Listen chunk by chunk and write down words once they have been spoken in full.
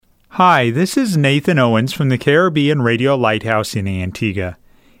Hi, this is Nathan Owens from the Caribbean Radio Lighthouse in Antigua.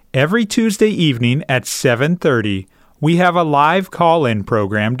 Every Tuesday evening at 7:30, we have a live call-in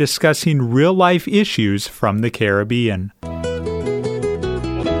program discussing real-life issues from the Caribbean.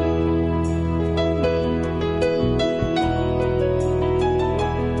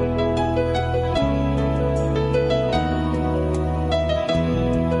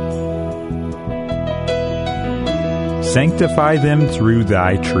 Sanctify them through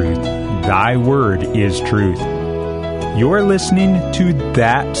thy truth. Thy word is truth. You're listening to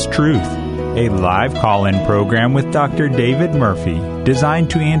That's Truth, a live call-in program with Dr. David Murphy, designed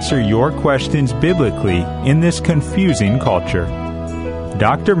to answer your questions biblically in this confusing culture.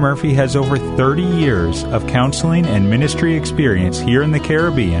 Dr. Murphy has over 30 years of counseling and ministry experience here in the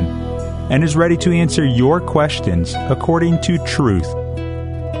Caribbean and is ready to answer your questions according to truth.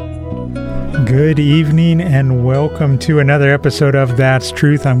 Good evening and welcome to another episode of That's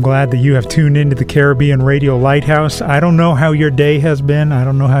Truth. I'm glad that you have tuned into the Caribbean Radio Lighthouse. I don't know how your day has been. I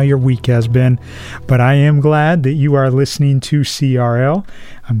don't know how your week has been, but I am glad that you are listening to CRL.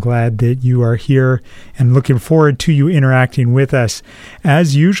 I'm glad that you are here and looking forward to you interacting with us.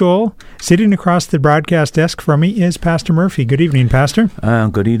 As usual, sitting across the broadcast desk from me is Pastor Murphy. Good evening, Pastor.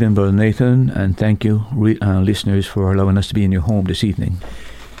 Good evening, Brother Nathan, and thank you, listeners, for allowing us to be in your home this evening.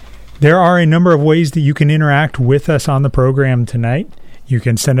 There are a number of ways that you can interact with us on the program tonight. You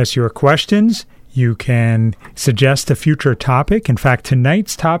can send us your questions. You can suggest a future topic. In fact,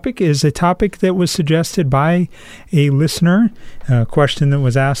 tonight's topic is a topic that was suggested by a listener, a question that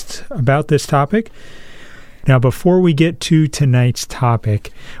was asked about this topic. Now, before we get to tonight's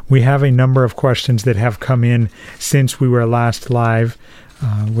topic, we have a number of questions that have come in since we were last live,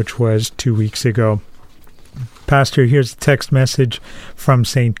 which was 2 weeks ago. Pastor, here's a text message from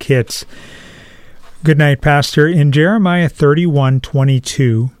St. Kitts. Good night, Pastor. In Jeremiah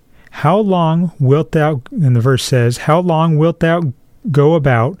 31:22, how long wilt thou, and the verse says, how long wilt thou go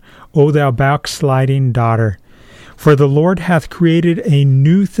about, O thou backsliding daughter? For the Lord hath created a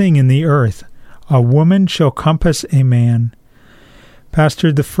new thing in the earth. A woman shall compass a man.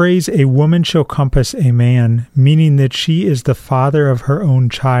 Pastor, the phrase, a woman shall compass a man, meaning that she is the father of her own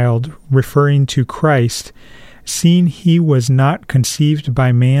child, referring to Christ, seeing he was not conceived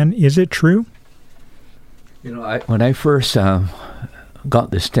by man, is it true? You know, when I first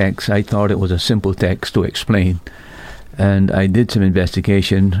got this text, I thought it was a simple text to explain. And I did some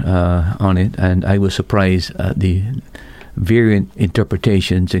investigation on it, and I was surprised at the variant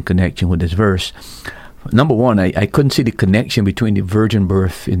interpretations in connection with this verse. Number one, I couldn't see the connection between the virgin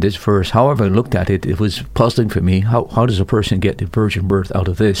birth in this verse. However I looked at it, it was puzzling for me. How does a person get the virgin birth out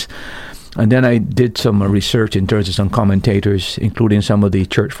of this? And then I did some research in terms of some commentators, including some of the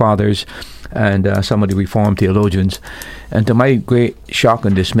church fathers and some of the Reformed theologians. And to my great shock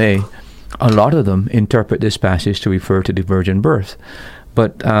and dismay, a lot of them interpret this passage to refer to the virgin birth.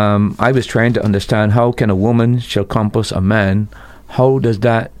 But I was trying to understand, how can a woman shall compass a man? How does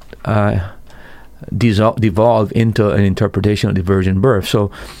that devolve into an interpretation of the virgin birth? So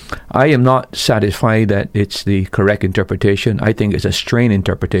I am not satisfied that it's the correct interpretation. I think it's a strained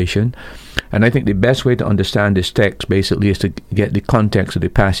interpretation, and I think the best way to understand this text basically is to get the context of the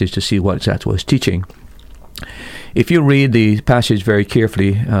passage to see what that was teaching. If you read the passage very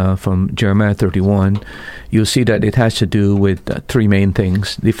carefully from Jeremiah 31, you'll see that it has to do with three main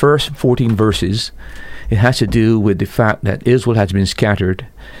things. The first 14 verses, it has to do with the fact that Israel has been scattered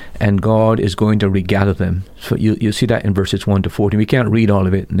and God is going to regather them. So you see that in verses 1 to 14. We can't read all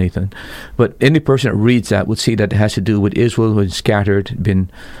of it, Nathan. But any person that reads that would see that it has to do with Israel who is scattered,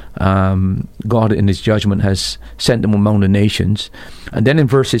 God in his judgment has sent them among the nations. And then in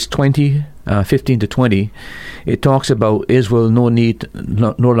verses 15 to 20, it talks about Israel no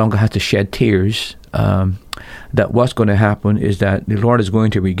longer has to shed tears. That what's going to happen is that the Lord is going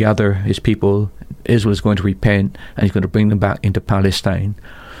to regather his people. Israel is going to repent, and he's going to bring them back into Palestine.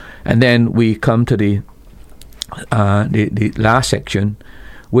 And then we come to the last section,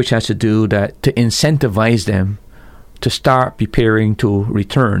 which has to do that to incentivize them to start preparing to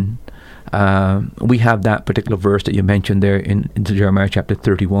return. We have that particular verse that you mentioned there in Jeremiah chapter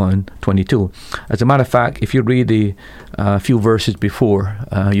 31:22. As a matter of fact, if you read the few verses before,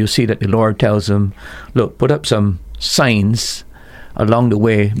 you'll see that the Lord tells them, look, put up some signs along the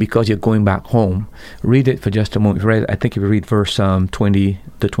way because you're going back home. Read it for just a moment. I think if you read verse 20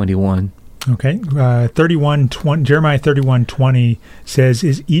 to 21. Okay. Jeremiah 31:20 says,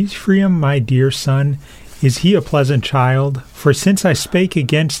 Is Ephraim my dear son? Is he a pleasant child? For since I spake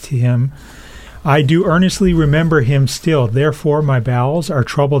against him, I do earnestly remember him still. Therefore my bowels are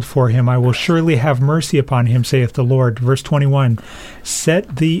troubled for him. I will surely have mercy upon him, saith the Lord. Verse 21,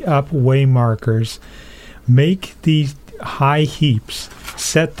 set thee up waymarkers, make thee high heaps,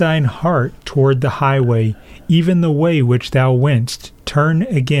 set thine heart toward the highway, even the way which thou wentst. Turn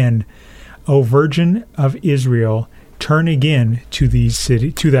again, O Virgin of Israel, turn again to thy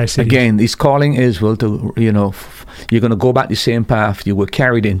city. Again, he's calling Israel to, you're going to go back the same path you were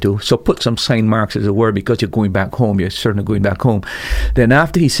carried into. So put some sign marks, as it were, because you're going back home. You're certainly going back home. Then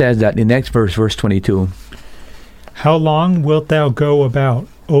after he says that, the next verse, verse 22. How long wilt thou go about,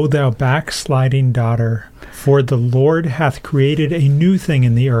 O thou backsliding daughter? For the Lord hath created a new thing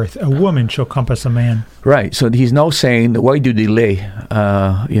in the earth. A woman shall compass a man. Right. So he's now saying, why do you delay?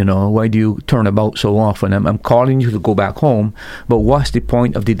 Why do you turn about so often? I'm calling you to go back home, but what's the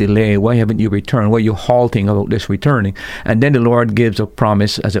point of the delay? Why haven't you returned? Why are you halting about this returning? And then the Lord gives a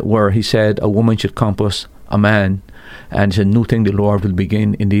promise, as it were. He said, a woman should compass a man. And it's a new thing the Lord will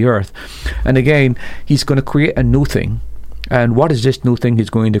begin in the earth. And again, he's going to create a new thing. And what is this new thing he's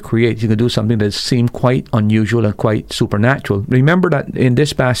going to create? He's going to do something that seems quite unusual and quite supernatural. Remember that in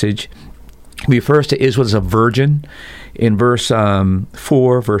this passage, he refers to Israel as a virgin in verse 4,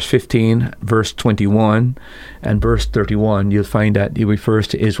 verse 15, verse 21, and verse 31. You'll find that he refers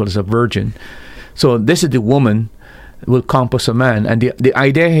to Israel as a virgin. So this is the woman who will compass a man. And the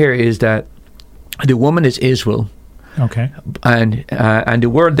idea here is that the woman is Israel. Okay. And the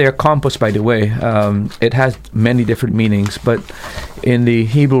word there, compass, by the way, it has many different meanings, but in the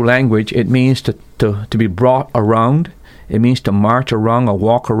Hebrew language, it means to be brought around. It means to march around or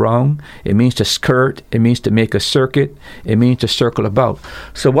walk around. It means to skirt. It means to make a circuit. It means to circle about.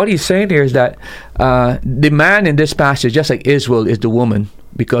 So what he's saying here is that the man in this passage, just like Israel is the woman,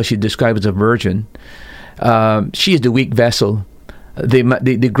 because she's described as a virgin, she is the weak vessel.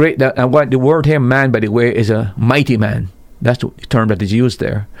 The great, and what the word here, man, by the way, is a mighty man. That's the term that is used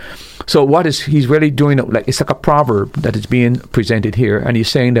there. So what is he's really doing? It's like a proverb that is being presented here, and he's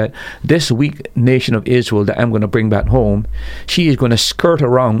saying that this weak nation of Israel that I'm going to bring back home, she is going to skirt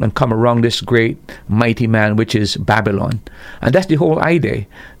around and come around this great mighty man, which is Babylon, and that's the whole idea.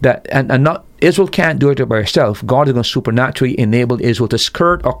 That and not Israel can't do it by herself. God is going to supernaturally enable Israel to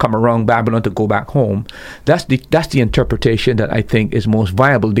skirt or come around Babylon to go back home. That's the interpretation that I think is most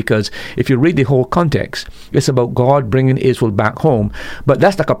viable, because if you read the whole context, it's about God bringing Israel back home. But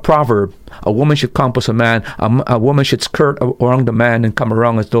that's like a proverb. A woman should compass a man. A woman should skirt around the man and come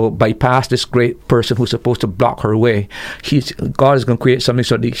around as though bypass this great person who's supposed to block her way. God is going to create something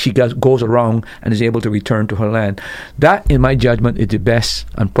so that she goes around and is able to return to her land. That, in my judgment, is the best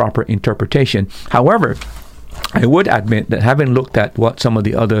and proper interpretation. However, I would admit that having looked at what some of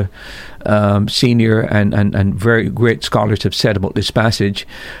the other senior and very great scholars have said about this passage,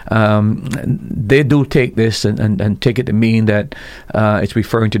 they do take this and take it to mean that it's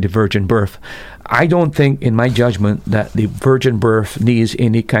referring to the virgin birth. I don't think, in my judgment, that the virgin birth needs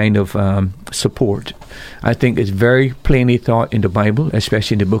any kind of support. I think it's very plainly taught in the Bible,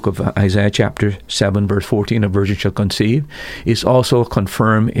 especially in the book of Isaiah chapter 7, verse 14, a virgin shall conceive. It's also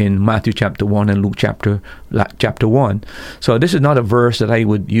confirmed in Matthew chapter 1 and Luke chapter 1. So this is not a verse that I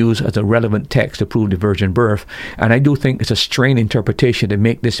would use as a relevant text to prove the virgin birth. And I do think it's a strained interpretation to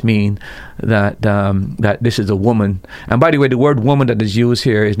make this mean that this is a woman. And by the way, the word woman that is used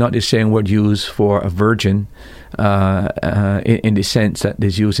here is not the same word used for a virgin in the sense that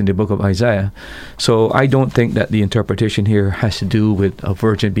is used in the book of Isaiah. So I don't think that the interpretation here has to do with a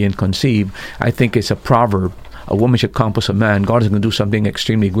virgin being conceived. I think it's a proverb. A woman should compass a man. God is going to do something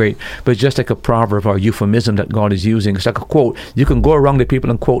extremely great. But it's just like a proverb or a euphemism that God is using. It's like a quote. You can go around the people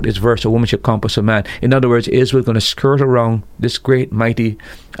and quote this verse, a woman should compass a man. In other words, Israel is going to skirt around this great, mighty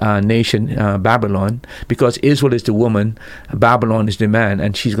nation, Babylon, because Israel is the woman, Babylon is the man,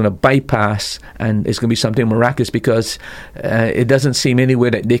 and she's going to bypass, and it's going to be something miraculous, because it doesn't seem any way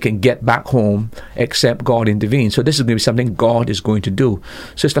that they can get back home except God intervenes. So this is going to be something God is going to do.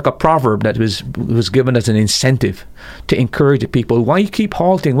 So it's like a proverb that was given as an incentive to encourage the people. Why you keep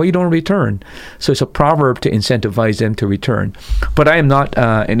halting? Why you don't return? So it's a proverb to incentivize them to return. But I am not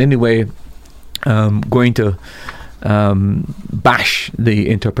in any way going to bash the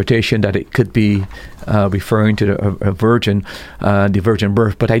interpretation that it could be referring to a virgin, the virgin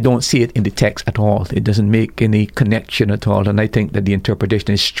birth, but I don't see it in the text at all. It doesn't make any connection at all, and I think that the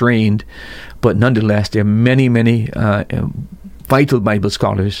interpretation is strained, but nonetheless there are many vital Bible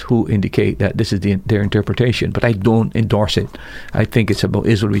scholars who indicate that this is their interpretation, but I don't endorse it. I think it's about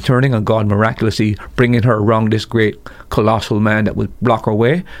Israel returning and God miraculously bringing her around this great colossal man that would block her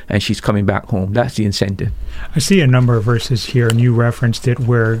way, and she's coming back home. That's the incentive. I see a number of verses here, and you referenced it,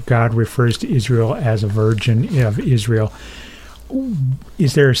 where God refers to Israel as a virgin of Israel.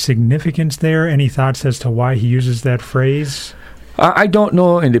 Is there a significance there? Any thoughts as to why he uses that phrase? I don't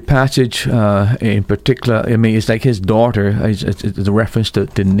know in the passage in particular. I mean, it's like his daughter. It's a reference to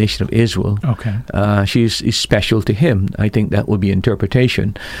the nation of Israel. Okay. She's special to him. I think that would be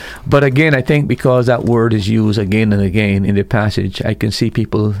interpretation. But again, I think because that word is used again and again in the passage, I can see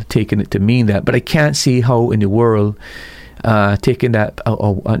people taking it to mean that. But I can't see how in the world taking that.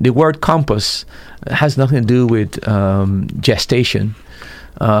 The word compass has nothing to do with gestation.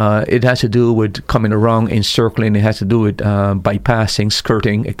 It has to do with coming around, encircling. It has to do with bypassing,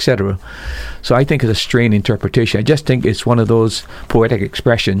 skirting, etc. So I think it's a strange interpretation. I just think it's one of those poetic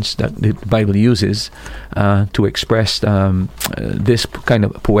expressions that the Bible uses to express this kind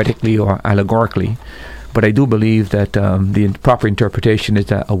of poetically or allegorically. But I do believe that the proper interpretation is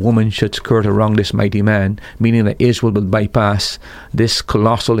that a woman should skirt around this mighty man, meaning that Israel will bypass this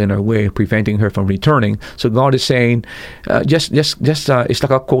colossal in her way, preventing her from returning. So God is saying, just it's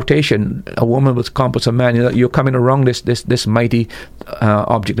like a quotation. A woman will compass a man. You're coming around this mighty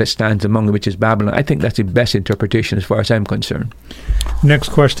object that stands among them, which is Babylon. I think that's the best interpretation as far as I'm concerned. Next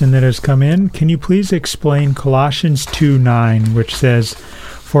question that has come in. Can you please explain Colossians 2:9, which says,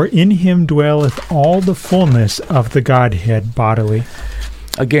 "For in him dwelleth all the fullness of the Godhead bodily"?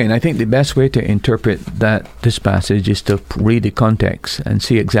 Again, I think the best way to interpret this passage is to read the context and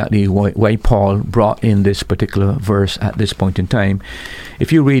see exactly why Paul brought in this particular verse at this point in time.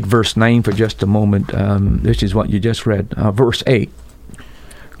 If you read verse 9 for just a moment, this is what you just read. Verse 8.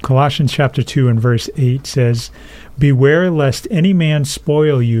 Colossians chapter 2 and verse 8 says, "Beware lest any man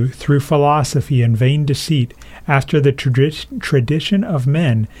spoil you through philosophy and vain deceit, after the tradition of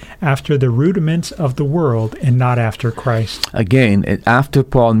men, after the rudiments of the world, and not after Christ." Again, after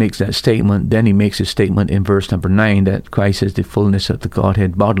Paul makes that statement, then he makes a statement in verse number 9 that Christ is the fullness of the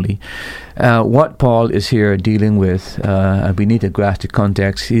Godhead bodily. What Paul is here dealing with, and we need to grasp the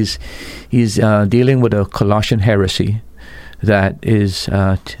context, he's dealing with a Colossian heresy that is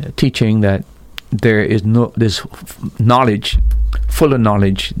teaching that there is this knowledge, fuller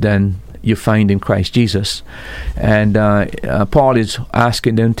knowledge than you find in Christ Jesus. And Paul is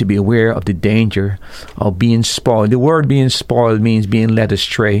asking them to be aware of the danger of being spoiled. The word being spoiled means being led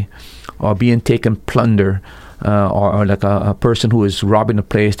astray or being taken plunder, or like a person who is robbing a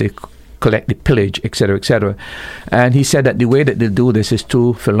place, they collect the pillage, etc., etc. And he said that the way that they do this is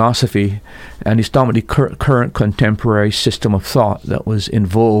through philosophy, and he's talking about the current contemporary system of thought that was in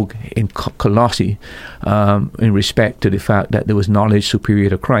vogue in Colossae in respect to the fact that there was knowledge superior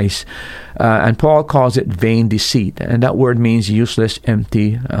to Christ. And Paul calls it vain deceit, and that word means useless,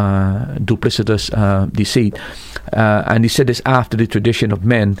 empty, duplicitous deceit. And he said this after the tradition of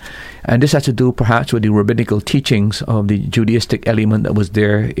men, and this has to do perhaps with the rabbinical teachings of the Judaistic element that was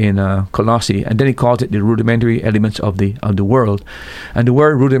there in Colossae. And then he calls it the rudimentary elements of the world. And the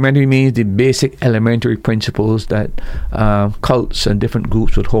word rudimentary means the basic elementary principles that cults and different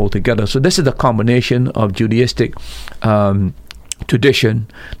groups would hold together. So this is a combination of Judaistic tradition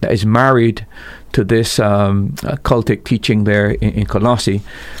that is married to this cultic teaching there in Colossae.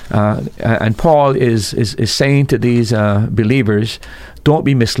 And Paul is saying to these believers, don't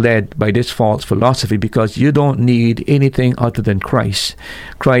be misled by this false philosophy, because you don't need anything other than Christ.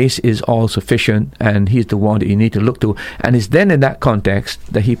 Christ is all sufficient, and he's the one that you need to look to. And it's then in that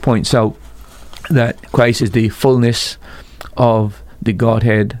context that he points out that Christ is the fullness of the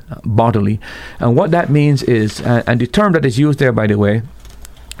Godhead bodily. And what that means is, and the term that is used there, by the way,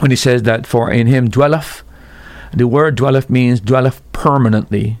 when he says that for in him dwelleth, the word dwelleth means dwelleth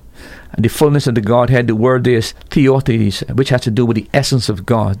permanently. And the fullness of the Godhead, the word is theotes, which has to do with the essence of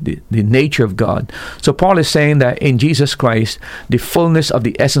God, the nature of God. So Paul is saying that in Jesus Christ, the fullness of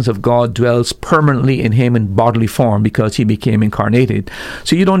the essence of God dwells permanently in him in bodily form, because he became incarnated.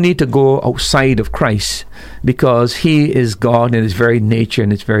 So you don't need to go outside of Christ, because he is God in his very nature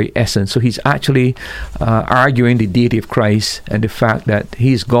and his very essence. So he's actually arguing the deity of Christ and the fact that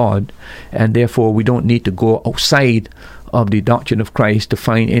he's God, and therefore we don't need to go outside of the doctrine of Christ to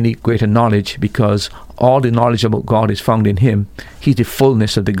find any greater knowledge, because all the knowledge about God is found in Him. He's the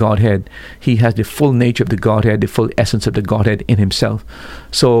fullness of the Godhead. He has the full nature of the Godhead, the full essence of the Godhead in Himself.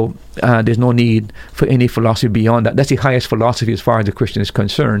 So there's no need for any philosophy beyond that. That's the highest philosophy as far as the Christian is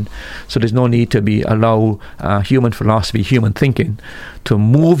concerned. So there's no need to allow human philosophy, human thinking, to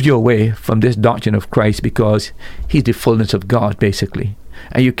move you away from this doctrine of Christ, because He's the fullness of God, basically.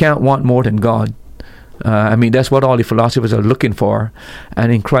 And you can't want more than God. That's what all the philosophers are looking for.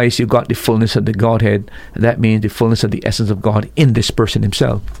 And in Christ, you've got the fullness of the Godhead. That means the fullness of the essence of God in this person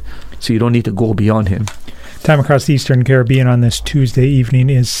Himself. So you don't need to go beyond Him. Time across the Eastern Caribbean on this Tuesday evening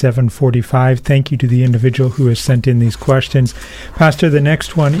is 7:45. Thank you to the individual who has sent in these questions. Pastor, the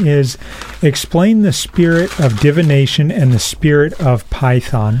next one is, explain the spirit of divination and the spirit of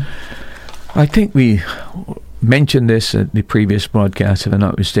Python. I think we mentioned this at the previous broadcast, if I'm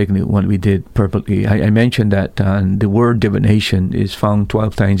not mistaken, the one we did perfectly. I mentioned that the word divination is found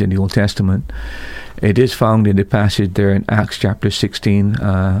 12 times in the Old Testament. It is found in the passage there in Acts chapter 16,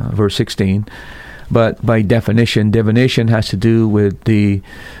 verse 16. But by definition, divination has to do with the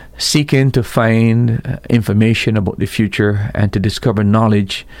seeking to find information about the future and to discover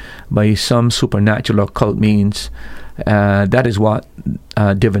knowledge by some supernatural occult means. That is what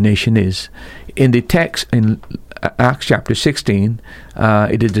divination is. In the text in Acts chapter 16,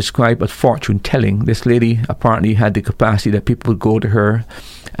 it is described as fortune telling. This lady apparently had the capacity that people would go to her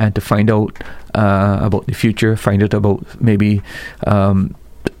and to find out about the future, find out about maybe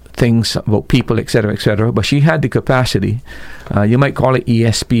things about people, etc., etc. But she had the capacity, you might call it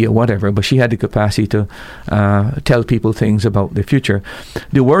ESP or whatever, but she had the capacity to tell people things about the future.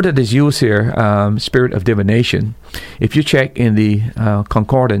 The word that is used here, spirit of divination, if you check in the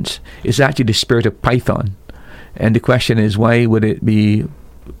concordance, is actually the spirit of Python. And the question is, why would it be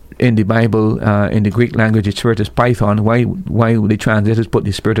in the Bible, in the Greek language, the spirit is Python? Why would the translators put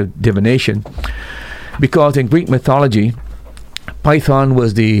the spirit of divination? Because in Greek mythology, Python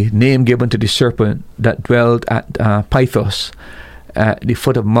was the name given to the serpent that dwelled at Pythos, at the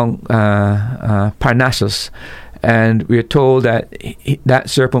foot of Mount Parnassus. And we are told that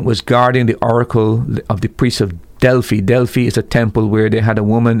that serpent was guarding the oracle of the priests of Delphi. Delphi is a temple where they had a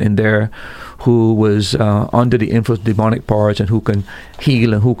woman in there who was under the influence of demonic powers and who can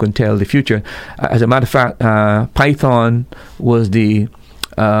heal and who can tell the future. As a matter of fact, Python was the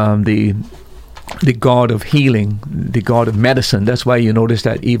god of healing, the god of medicine. That's why you notice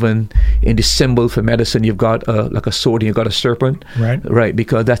that even in the symbol for medicine, you've got like a sword and you've got a serpent. Right,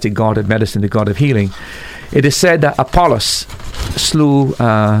 because that's the god of medicine, the god of healing. It is said that Apollos slew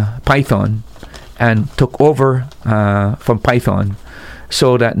Python and took over from Python,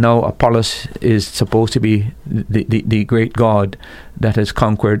 so that now Apollos is supposed to be the great god that has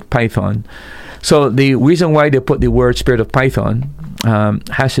conquered Python. So the reason why they put the word spirit of Python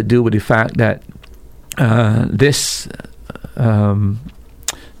has to do with the fact that this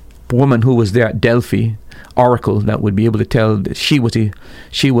woman who was there at Delphi, oracle that would be able to tell that she was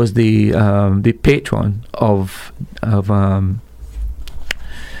the patron of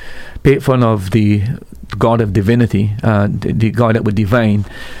the god of divinity, the god that would divine.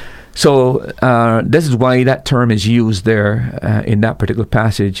 So this is why that term is used there in that particular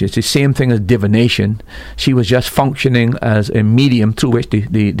passage. It's the same thing as divination. She was just functioning as a medium through which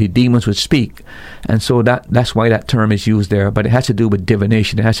the demons would speak. And so that's why that term is used there. But it has to do with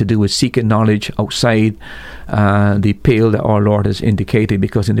divination. It has to do with seeking knowledge outside the pale that our Lord has indicated.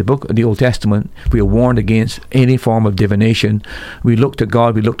 Because in the book of the Old Testament, we are warned against any form of divination. We look to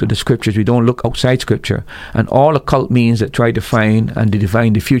God, we look to the Scriptures, we don't look outside Scripture. And all occult means that try to find and to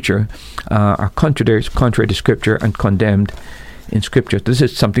divine the future are contrary to Scripture and condemned in Scripture. This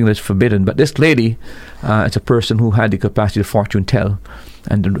is something that's forbidden. But this lady is a person who had the capacity to fortune tell.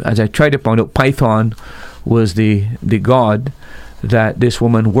 And as I tried to point out, Python was the god that this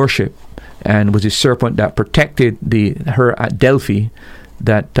woman worshipped, and was the serpent that protected her at Delphi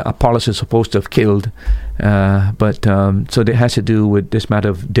that Apollos is supposed to have killed. So it has to do with this matter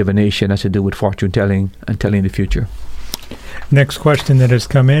of divination, has to do with fortune telling and telling the future. Next question that has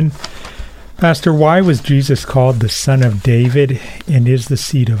come in. Pastor, why was Jesus called the Son of David and is the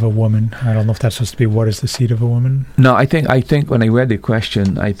seed of a woman? I don't know if that's supposed to be what is the seed of a woman? No, I think when I read the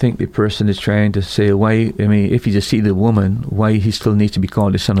question, I think the person is trying to say why, if he's a seed of a woman, why he still needs to be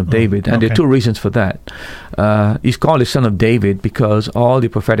called the Son of David. And there are two reasons for that. He's called the Son of David because all the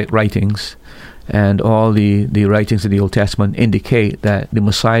prophetic writings and all the writings of the Old Testament indicate that the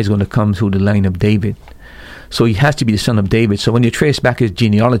Messiah is going to come through the line of David. So he has to be the son of David. So when you trace back his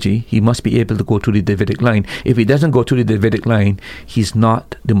genealogy, he must be able to go through the Davidic line. If he doesn't go through the Davidic line, he's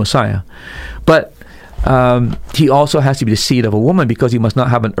not the Messiah. But he also has to be the seed of a woman because he must not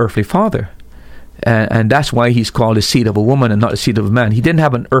have an earthly father. And that's why he's called the seed of a woman and not the seed of a man. He didn't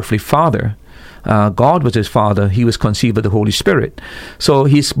have an earthly father. God was his father. He was conceived of the Holy Spirit. So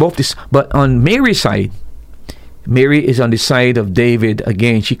he's both this. But on Mary's side, Mary is on the side of David.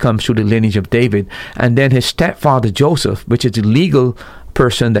 Again, she comes through the lineage of David. And then his stepfather Joseph, which is the legal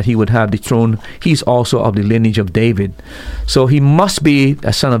person that he would have the throne, he's also of the lineage of David. So he must be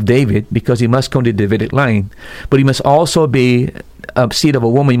a son of David because he must come to the Davidic line. But he must also be a seed of a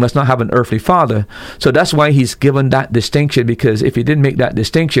woman. He must not have an earthly father. So that's why he's given that distinction, because if he didn't make that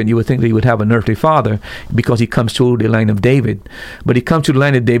distinction, you would think that he would have an earthly father because he comes through the line of David. But he comes through the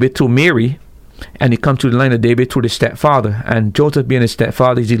line of David through Mary, and he comes to the line of David through the stepfather. And Joseph, being his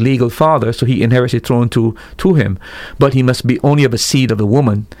stepfather, is the legal father, so he inherits the throne to him. But he must be only of a seed of the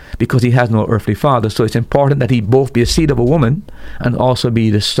woman because he has no earthly father. So it's important that he both be a seed of a woman and also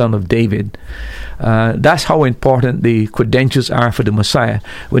be the son of David. That's how important the credentials are for the Messiah.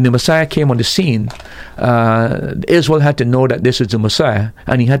 When the Messiah came on the scene, Israel had to know that this is the Messiah,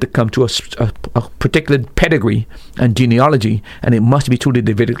 and he had to come to a particular pedigree and genealogy, and it must be through the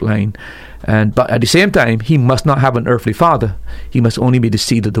Davidic line. But at the same time, he must not have an earthly father. He must only be the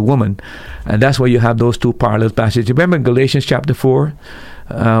seed of the woman. And that's why you have those two parallel passages. Remember in Galatians chapter 4,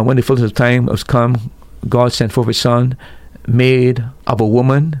 when the fullness of time was come, God sent forth his son, made of a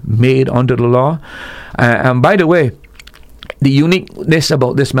woman, made under the law. And by the way, the uniqueness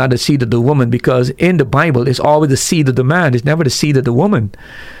about this matter, seed of the woman, because in the Bible it's always the seed of the man, it's never the seed of the woman.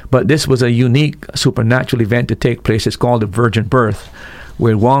 But this was a unique supernatural event to take place. It's called the virgin birth,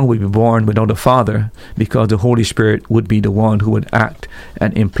 where one would be born without a father, because the Holy Spirit would be the one who would act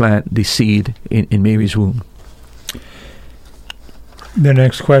and implant the seed in Mary's womb. The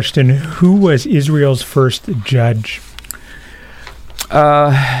next question, who was Israel's first judge?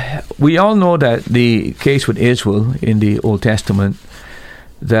 We all know that the case with Israel in the Old Testament,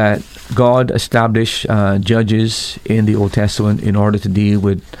 that God established judges in the Old Testament in order to deal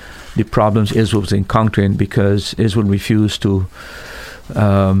with the problems Israel was encountering, because Israel refused to,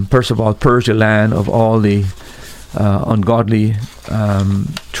 first of all, purge the land of all the ungodly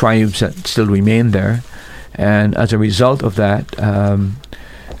tribes that still remained there. And as a result of that,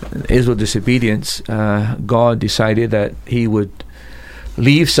 Israel's disobedience, God decided that he would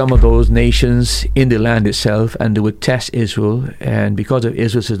leave some of those nations in the land itself, and they would test Israel, and because of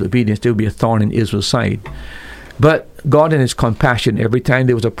Israel's disobedience, there would be a thorn in Israel's side. But God in his compassion, every time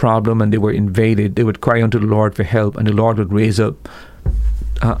there was a problem and they were invaded, they would cry unto the Lord for help, and the Lord would raise up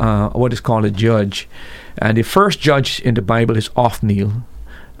what is called a judge. And the first judge in the Bible is Othniel,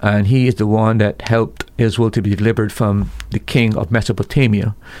 and he is the one that helped Israel to be delivered from the king of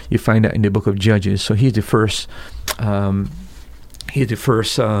Mesopotamia. You find that in the book of Judges. So he's the first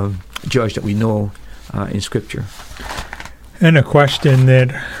judge that we know in Scripture. And a question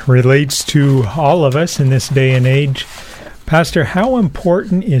that relates to all of us in this day and age. Pastor, how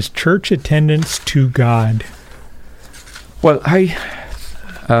important is church attendance to God? Well, I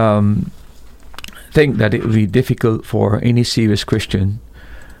think that it would be difficult for any serious Christian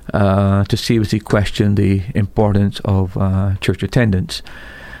to seriously question the importance of church attendance.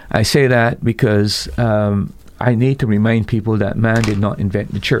 I say that because I need to remind people that man did not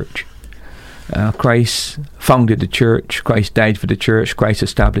invent the church. Christ founded the church, Christ died for the church, Christ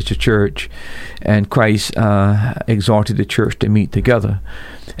established the church, and Christ exhorted the church to meet together.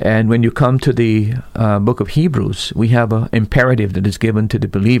 And when you come to the book of Hebrews, we have an imperative that is given to the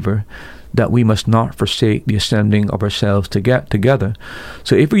believer that we must not forsake the assembling of ourselves to get together.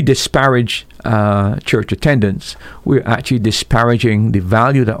 So if we disparage church attendance, we're actually disparaging the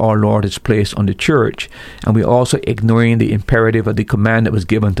value that our Lord has placed on the church, and we're also ignoring the imperative of the command that was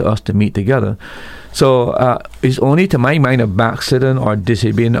given to us to meet together. So it's only, to my mind, a backslidden or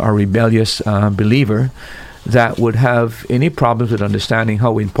disobedient or rebellious believer that would have any problems with understanding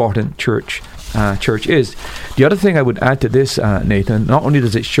how important church is. The other thing I would add to this, Nathan, not only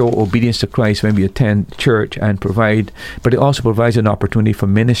does it show obedience to Christ when we attend church and provide, but it also provides an opportunity for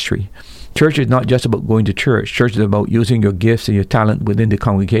ministry. Church is not just about going to church. Church is about using your gifts and your talent within the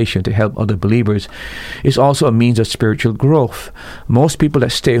congregation to help other believers. It's also a means of spiritual growth. Most people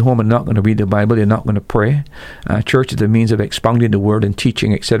that stay home are not going to read the Bible. They're not going to pray. Church is a means of expounding the word and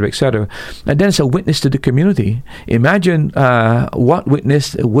teaching, etc., etc. And then it's a witness to the community. Imagine what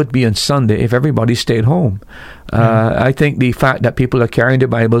witness would be on Sunday if everybody stayed home. I think the fact that people are carrying the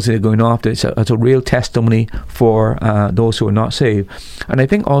Bibles and they're going off, it's a real testimony for those who are not saved. And I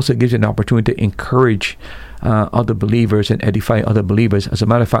think also it gives you an opportunity to encourage other believers and edify other believers. As a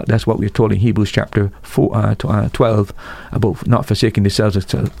matter of fact, that's what we're told in Hebrews chapter 12 about not forsaking themselves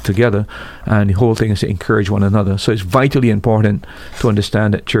together, and the whole thing is to encourage one another. So it's vitally important to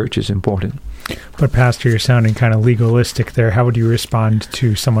understand that church is important. But Pastor, you're sounding kind of legalistic there. How would you respond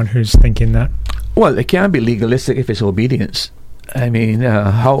to someone who's thinking that? Well, it can be legalistic if it's obedience. I mean,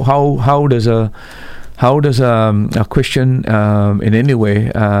 how does a Christian in any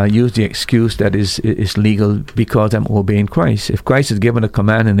way use the excuse that is legal because I'm obeying Christ? If Christ has given a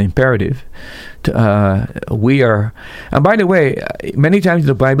command and imperative, we are. And by the way, many times in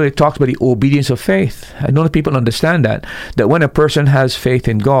the Bible it talks about the obedience of faith. I know that people understand that when a person has faith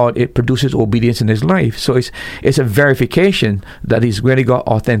in God, it produces obedience in his life. So it's a verification that he's really got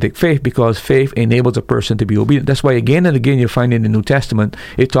authentic faith, because faith enables a person to be obedient. That's why again and again you find in the New Testament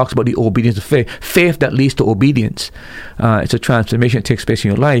it talks about the obedience of faith. Faith that leads to obedience. It's a transformation that takes place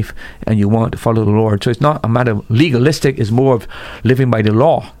in your life, and you want to follow the Lord. So it's not a matter of legalistic; it's more of living by the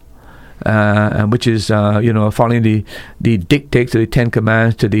law. And which is following the dictates of the Ten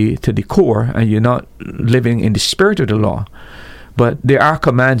Commandments to the core, and you're not living in the spirit of the law. But there are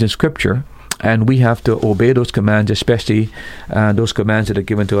commands in Scripture, and we have to obey those commands, especially those commands that are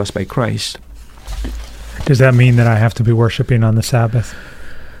given to us by Christ. Does that mean that I have to be worshiping on the Sabbath?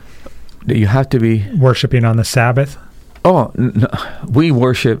 That you have to be worshiping on the Sabbath? Oh, no. We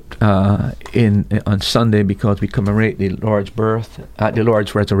worship on Sunday because we commemorate the Lord's birth, the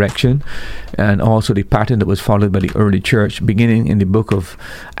Lord's resurrection, and also the pattern that was followed by the early church, beginning in the book of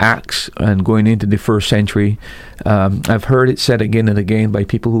Acts and going into the first century. I've heard it said again and again by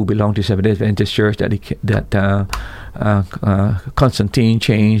people who belong to Seventh-day Adventist Church that Constantine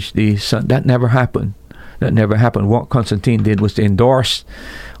changed the sun. That never happened. What Constantine did was to endorse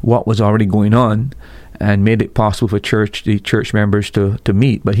what was already going on and made it possible for the church members to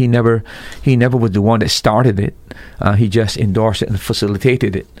meet. But he never was the one that started it. He just endorsed it and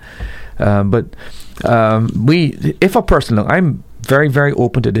facilitated it. If a person, look, I'm very, very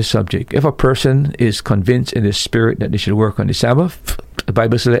open to this subject. If a person is convinced in his spirit that they should work on the Sabbath, the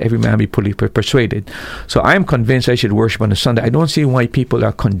Bible says that every man be fully persuaded. So I'm convinced I should worship on a Sunday. I don't see why people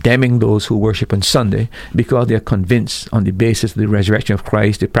are condemning those who worship on Sunday, because they're convinced on the basis of the resurrection of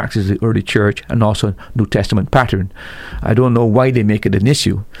Christ, the practice of the early church, and also New Testament pattern. I don't know why they make it an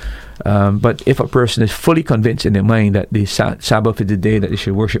issue. But if a person is fully convinced in their mind that the Sabbath is the day that they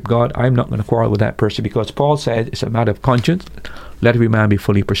should worship God, I'm not going to quarrel with that person, because Paul said it's a matter of conscience. Let every man be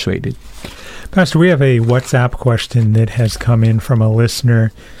fully persuaded. Pastor, we have a WhatsApp question that has come in from a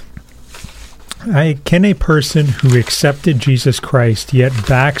listener. Can a person who accepted Jesus Christ yet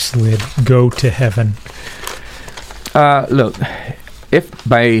backslid go to heaven? Look, if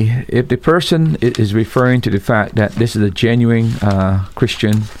the person is referring to the fact that this is a genuine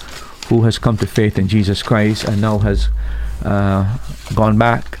Christian who has come to faith in Jesus Christ and now has gone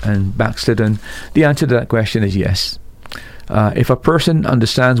back and backslidden, the answer to that question is yes. If a person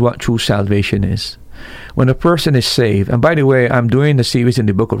understands what true salvation is, when a person is saved, and by the way, I'm doing the series in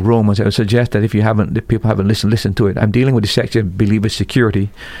the book of Romans. I would suggest that if people haven't listened, listen to it. I'm dealing with the section of believer security.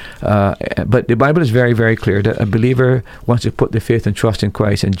 But the Bible is very, very clear that a believer wants to put their faith and trust in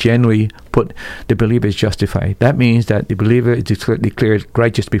Christ, and generally the believer is justified. That means that the believer is declared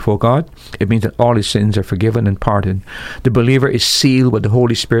righteous before God. It means that all his sins are forgiven and pardoned. The believer is sealed with the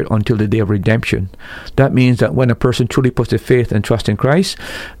Holy Spirit until the day of redemption. That means that when a person truly puts their faith and trust in Christ,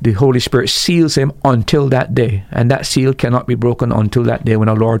 the Holy Spirit seals him until that day, and that seal cannot be broken until that day when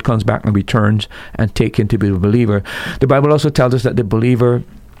our Lord comes back and returns and take him to be a believer. The Bible also tells us that the believer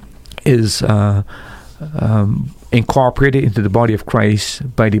is incorporated into the body of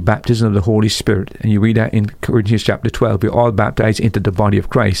Christ by the baptism of the Holy Spirit, and you read that in Corinthians chapter 12. We're all baptized into the body of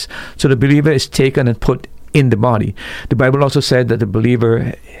Christ. So the believer is taken and put in the body. The Bible also said that the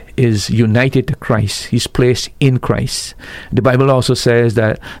believer is united to Christ. He's placed in Christ. The Bible also says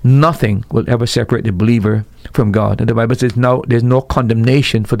that nothing will ever separate the believer from God. And the Bible says there's no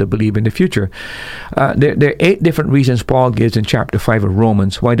condemnation for the believer in the future. There are 8 different reasons Paul gives in chapter 5 of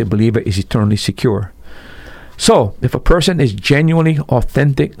Romans why the believer is eternally secure. So, if a person is genuinely,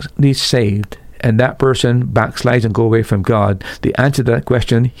 authentically saved, and that person backslides and go away from God, the answer to that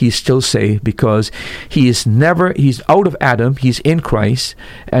question, he's still saved, because he's out of Adam, he's in Christ,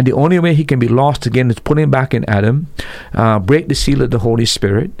 and the only way he can be lost again is put him back in Adam, break the seal of the Holy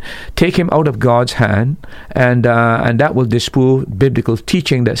Spirit, take him out of God's hand, and that will disprove biblical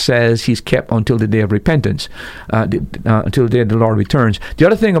teaching that says he's kept until the day of repentance, until the day the Lord returns. The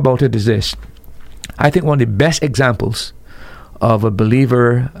other thing about it is this. I think one of the best examples of a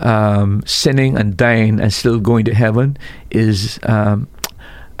believer sinning and dying and still going to heaven is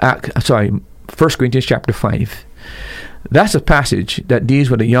 1 Corinthians chapter 5. That's a passage that deals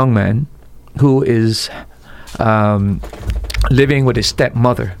with a young man who is living with his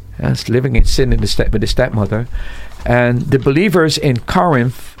stepmother. Yes, living in sin with his stepmother. And the believers in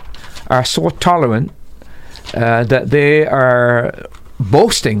Corinth are so tolerant that they are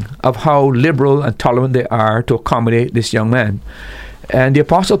boasting of how liberal and tolerant they are to accommodate this young man. And the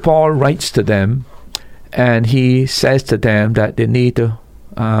Apostle Paul writes to them, and he says to them that they need to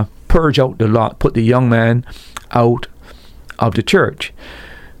purge out the lot, put the young man out of the church.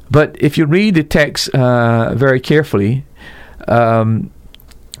 But if you read the text very carefully,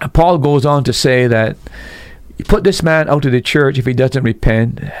 Paul goes on to say that put this man out of the church if he doesn't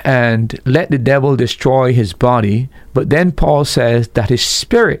repent, and let the devil destroy his body. But then Paul says that his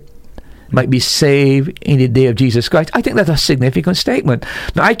spirit might be saved in the day of Jesus Christ. I think that's a significant statement.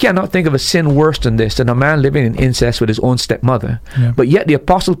 Now, I cannot think of a sin worse than this, than a man living in incest with his own stepmother. Yeah. But yet the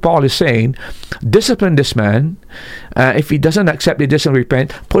Apostle Paul is saying, discipline this man. If he doesn't accept it, doesn't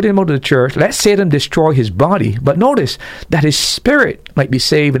repent, put him out of the church. Let Satan destroy his body. But notice that his spirit might be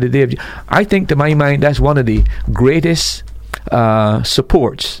saved in the day of Jesus. I think, to my mind, that's one of the greatest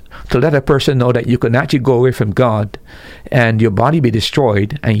supports to let a person know that you can actually go away from God and your body be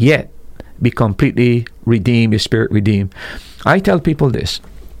destroyed, and yet be completely redeemed, your spirit redeemed. I tell people this: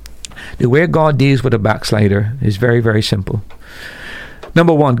 the way God deals with a backslider is very, very simple.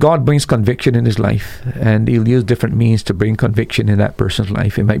 Number one, God brings conviction in his life, and he'll use different means to bring conviction in that person's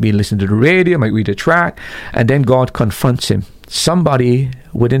life. It might be listening to the radio, it might read a track, and then God confronts him. Somebody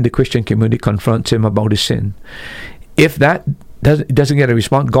within the Christian community confronts him about his sin. If that doesn't get a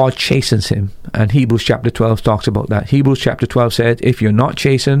response, God chastens him. And Hebrews chapter 12 talks about that. Hebrews chapter 12 says, if you're not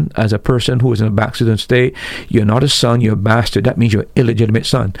chastened as a person who is in a backslidden state, you're not a son, you're a bastard. That means you're an illegitimate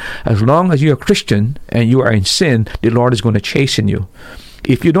son. As long as you're a Christian and you are in sin, the Lord is going to chasten you.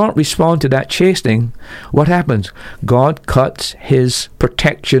 If you don't respond to that chastening, what happens? God cuts his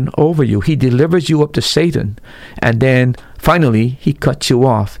protection over you. He delivers you up to Satan, and then finally he cuts you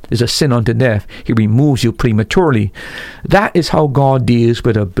off. There's a sin unto death. He removes you prematurely. That is how God deals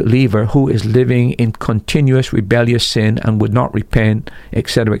with a believer who is living in continuous rebellious sin and would not repent,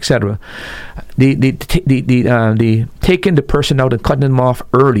 etc., etc. The taking the person out and cutting them off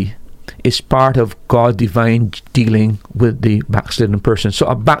early is part of God's divine dealing with the backslidden person. So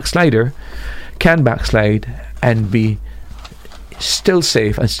a backslider can backslide and be still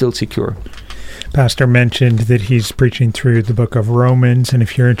safe and still secure. Pastor mentioned that he's preaching through the book of Romans, and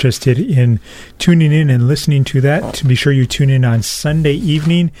if you're interested in tuning in and listening to that, to be sure you tune in on Sunday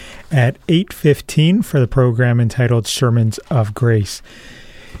evening at 8:15 for the program entitled Sermons of Grace.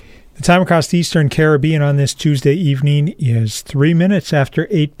 The time across the Eastern Caribbean on this Tuesday evening is 3 minutes after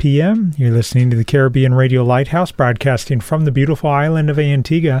 8 p.m. You're listening to the Caribbean Radio Lighthouse, broadcasting from the beautiful island of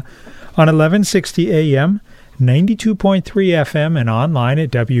Antigua on 1160 a.m., 92.3 FM, and online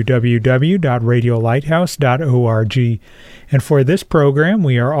at www.radiolighthouse.org. And for this program,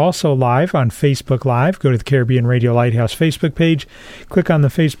 we are also live on Facebook Live. Go to the Caribbean Radio Lighthouse Facebook page, click on the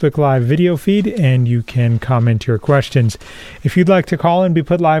Facebook Live video feed, and you can comment your questions. If you'd like to call and be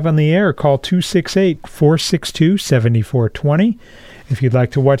put live on the air, call 268-462-7420. If you'd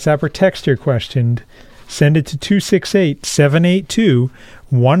like to WhatsApp or text your question, send it to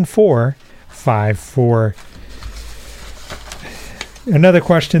 268-782-1454. Another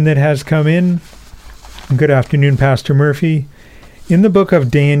question that has come in. Good afternoon, Pastor Murphy. In the book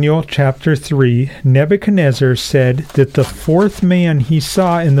of Daniel, chapter 3, Nebuchadnezzar said that the fourth man he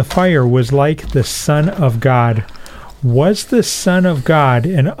saw in the fire was like the Son of God. Was the Son of God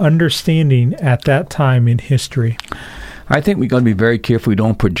an understanding at that time in history? I think we've got to be very careful we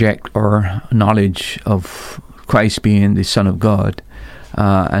don't project our knowledge of Christ being the Son of God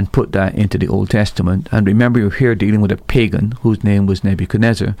and put that into the Old Testament. And remember, you're here dealing with a pagan whose name was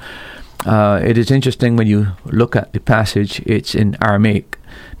Nebuchadnezzar. It is interesting when you look at the passage, it's in Aramaic,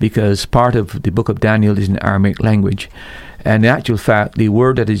 because part of the book of Daniel is in Aramaic language. And in actual fact, the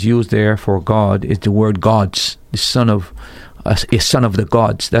word that is used there for God is the word gods, the son of a son of the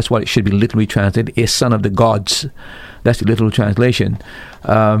gods. That's what it should be literally translated, a son of the gods. That's the literal translation.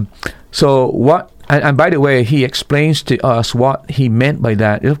 And by the way, he explains to us what he meant by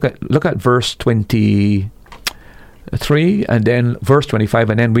that. Look at verse 23, and then verse 25,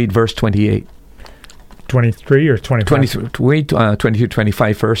 and then read verse 28. 23 or 25? Read 22,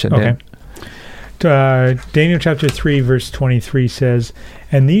 25 first, and okay. Then... Daniel chapter 3, verse 23 says,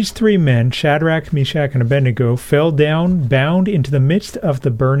 "And these three men, Shadrach, Meshach, and Abednego, fell down, bound into the midst of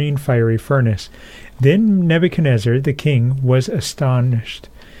the burning fiery furnace. Then Nebuchadnezzar the king was astonished,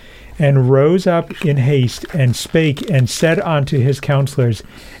 and rose up in haste, and spake, and said unto his counselors,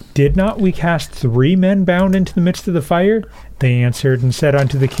 Did not we cast 3 men bound into the midst of the fire? They answered and said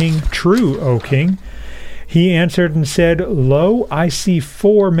unto the king, True, O king. He answered and said, Lo, I see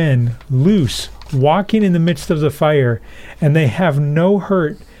 4 men loose, walking in the midst of the fire, and they have no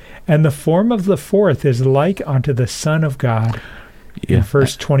hurt, and the form of the 4th is like unto the Son of God. Yeah. In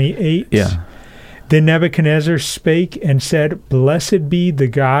verse 28. Yeah. Then Nebuchadnezzar spake and said, Blessed be the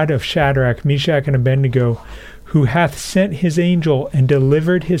God of Shadrach, Meshach, and Abednego, who hath sent his angel and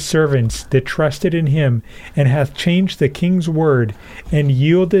delivered his servants that trusted in him, and hath changed the king's word, and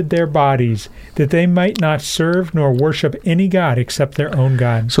yielded their bodies, that they might not serve nor worship any god except their own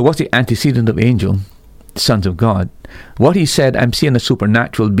God. So what's the antecedent of angel? Sons of God. What he said, I'm seeing a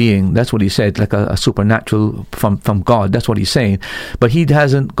supernatural being. That's what he said, like a supernatural from God. That's what he's saying. But he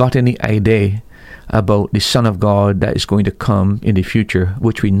hasn't got any idea about the Son of God that is going to come in the future,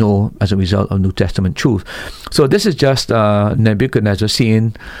 which we know as a result of New Testament truth. So this is just Nebuchadnezzar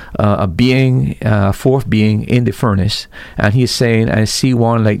seeing a being, a 4th being in the furnace, and he's saying, I see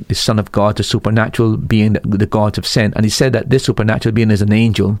one like the Son of God, the supernatural being that the gods have sent. And he said that this supernatural being is an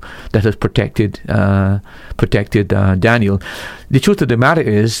angel that has protected Daniel. The truth of the matter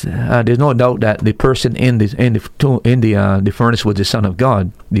is, there's no doubt that the person in the furnace was the Son of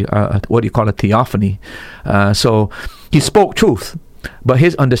God. What do you call it? Theophany. So he spoke truth, but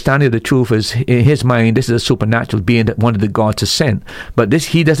his understanding of the truth is, in his mind, this is a supernatural being that one of the gods has sent. But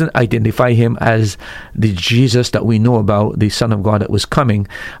he doesn't identify him as the Jesus that we know about, the Son of God that was coming.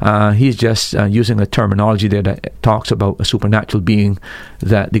 He's just using a terminology there that talks about a supernatural being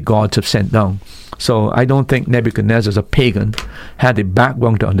that the gods have sent down. So I don't think Nebuchadnezzar, as a pagan, had the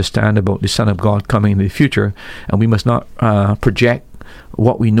background to understand about the Son of God coming in the future, and we must not project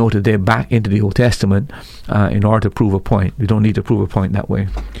what we know today back into the Old Testament in order to prove a point. We don't need to prove a point that way.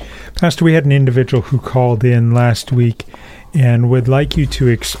 Pastor, we had an individual who called in last week and would like you to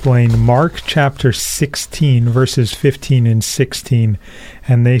explain Mark chapter 16, verses 15 and 16.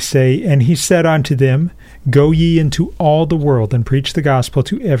 And they say, And he said unto them, Go ye into all the world, and preach the gospel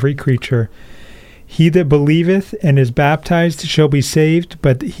to every creature. He that believeth and is baptized shall be saved,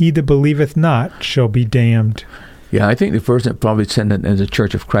 but he that believeth not shall be damned. Yeah, I think the first that probably sent it as a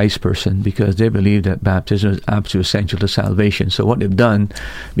Church of Christ person, because they believe that baptism is absolutely essential to salvation. So what they've done,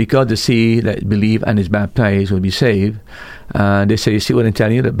 because they see that believe and is baptized will be saved, they say, you see what I'm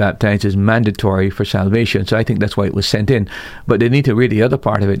telling you, that baptized is mandatory for salvation. So I think that's why it was sent in. But they need to read the other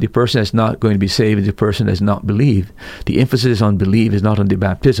part of it. The person that's not going to be saved is the person that's not believe. The emphasis on believe is not on the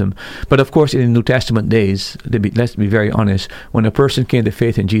baptism. But of course, in the New Testament days, let's be very honest, when a person came to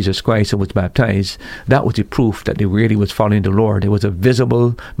faith in Jesus Christ and was baptized, that was the proof that they really was following the Lord. It was a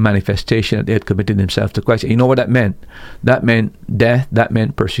visible manifestation that they had committed themselves to Christ. And you know what that meant? That meant death. That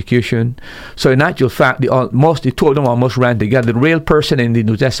meant persecution. So in actual fact, the two of them almost ran together. The real person in the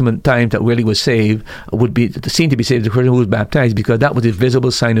New Testament times that really was saved would be seen to be saved, the person who was baptized, because that was a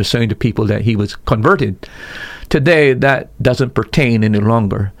visible sign of showing to people that he was converted. Today, that doesn't pertain any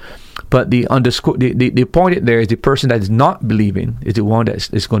longer. But the point there is the person that is not believing is the one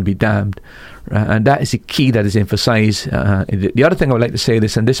that is going to be damned. And that is the key that is emphasized. The other thing I would like to say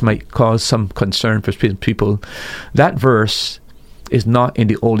this, and this might cause some concern for people, that verse is not in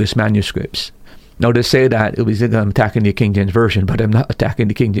the oldest manuscripts. Now, they say that it was I'm attacking the King James Version, but I'm not attacking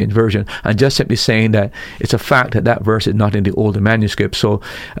the King James Version. I'm just simply saying that it's a fact that verse is not in the older manuscript. So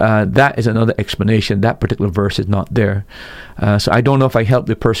that is another explanation. That particular verse is not there. So I don't know if I helped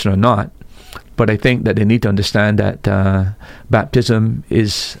the person or not, but I think that they need to understand that baptism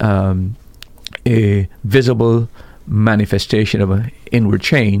is a visible manifestation of an inward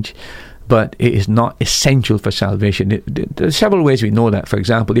change, but it is not essential for salvation. There are several ways we know that. For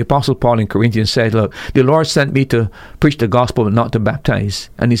example, the Apostle Paul in Corinthians said, look, the Lord sent me to preach the gospel but not to baptize.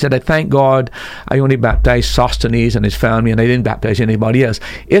 And he said, I thank God I only baptized Sosthenes and his family, and I didn't baptize anybody else.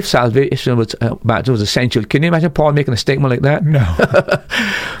 If salvation was essential, can you imagine Paul making a statement like that? No.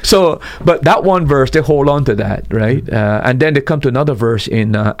 So, but that one verse, they hold on to that, right? And then they come to another verse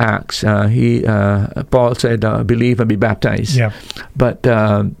in Acts. Paul said, believe and be baptized. Yeah. But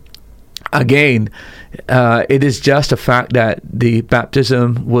again, it is just a fact that the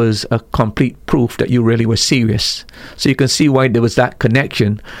baptism was a complete proof that you really were serious. So you can see why there was that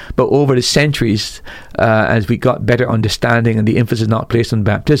connection. But over the centuries, as we got better understanding and the emphasis not placed on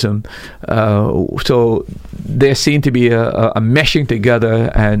baptism, so there seemed to be a meshing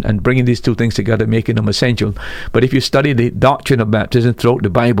together and bringing these two things together, making them essential. But if you study the doctrine of baptism throughout the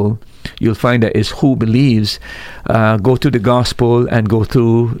Bible, you'll find that it's who believes. Go through the gospel and go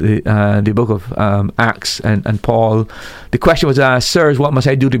through the book of Acts and Paul. The question was asked, sirs, what must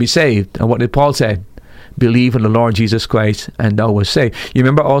I do to be saved? And what did Paul say? believe in the Lord Jesus Christ, and thou wilt saved. You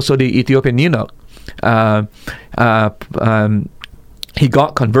remember also the Ethiopian eunuch. He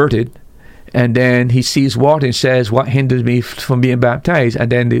got converted, and then he sees water and says, what hinders me from being baptized? And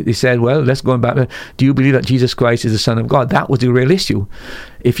then he said, well, let's go and baptize. Do you believe that Jesus Christ is the Son of God? That was the real issue.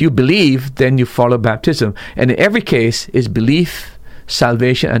 If you believe, then you follow baptism. And in every case, is belief,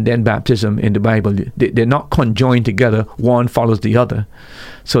 salvation, and then baptism in the Bible. They're not conjoined together. One follows the other.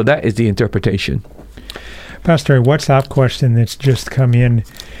 So that is the interpretation. Pastor, a WhatsApp question that's just come in.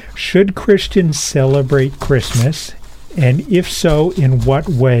 Should Christians celebrate Christmas? And if so, in what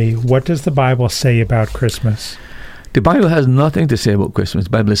way? What does the Bible say about Christmas? The Bible has nothing to say about Christmas. The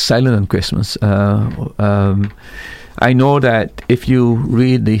Bible is silent on Christmas. I know that if you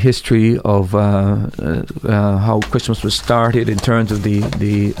read the history of how Christmas was started in terms of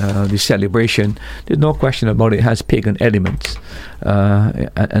the celebration, there's no question about it. It has pagan elements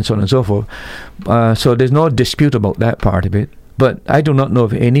and so on and so forth. So there's no dispute about that part of it. But I do not know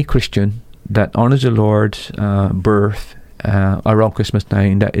of any Christian that honors the Lord's birth around Christmas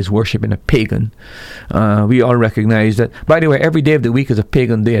time that is worshiping a pagan. We all recognize that. By the way, every day of the week is a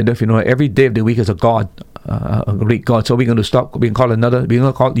pagan day. I don't know if you know, every day of the week is a god, a Greek god. So we're going to stop. We're going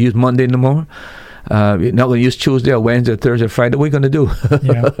to use Monday no more. We're not going to use Tuesday or Wednesday or Thursday or Friday. What are we going to do?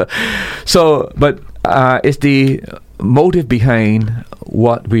 Yeah. So, but it's the motive behind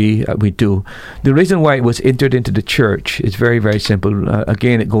what we do. The reason why it was entered into the church is very, very simple.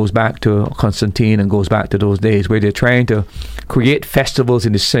 Again, it goes back to Constantine and goes back to those days where they're trying to create festivals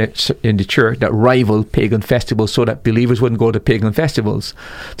in the church that rival pagan festivals so that believers wouldn't go to pagan festivals.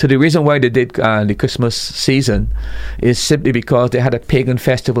 So the reason why they did the Christmas season is simply because they had a pagan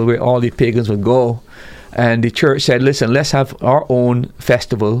festival where all the pagans would go. And the church said, listen, let's have our own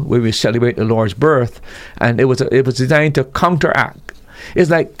festival where we celebrate the Lord's birth. And it was designed to counteract. It's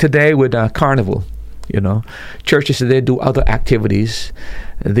like today with Carnival, you know. Churches today do other activities.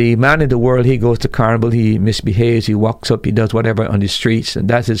 The man in the world, he goes to Carnival, he misbehaves, he walks up, he does whatever on the streets, and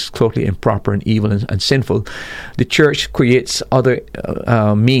that is totally improper and evil and sinful. The church creates other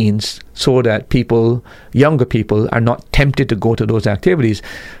means so that younger people, are not tempted to go to those activities.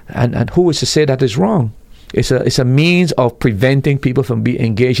 And who is to say that is wrong? It's a means of preventing people from being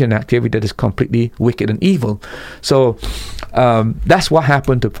engaged in activity that is completely wicked and evil. So that's what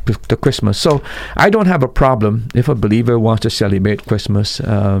happened to Christmas. So I don't have a problem if a believer wants to celebrate Christmas.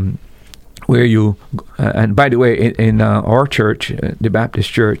 Where you, and by the way, in our church, the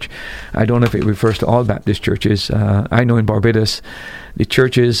Baptist Church, I don't know if it refers to all Baptist churches. I know in Barbados,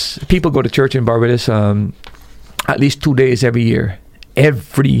 people go to church in Barbados at least 2 days every year.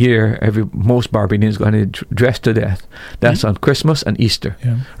 Every year, most Barbadians going to dress to death. That's on Christmas and Easter,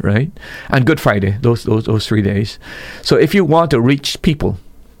 right? And Good Friday, those 3 days. So if you want to reach people,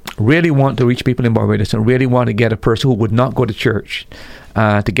 really want to reach people in Barbados, and really want to get a person who would not go to church,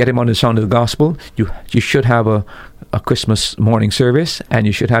 to get him on the sound of the gospel, you should have a Christmas morning service, and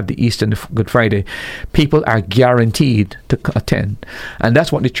you should have the Easter and the Good Friday. People are guaranteed to attend, and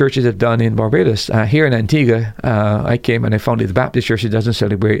that's what the churches have done in Barbados. Here in Antigua, I came and I found that the Baptist church doesn't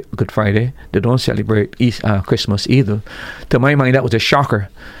celebrate Good Friday. They don't celebrate Christmas either. To my mind, that was a shocker,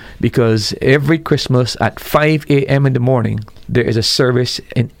 because every Christmas at 5 a.m. in the morning, there is a service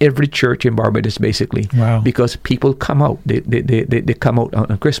in every church in Barbados, basically. Wow. Because people come out. They come out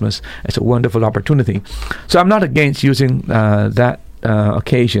on Christmas. It's a wonderful opportunity. So I'm not against using that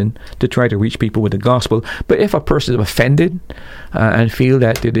occasion to try to reach people with the gospel. But if a person is offended and feel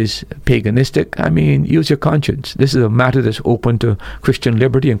that it is paganistic, I mean, use your conscience. This is a matter that's open to Christian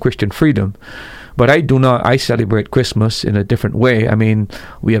liberty and Christian freedom. But I celebrate Christmas in a different way. I mean,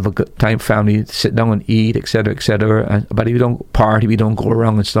 we have a good time, family, sit down and eat, etc., etc. But we don't party, we don't go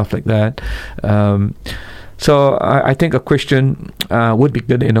around and stuff like that. So I think a Christian would be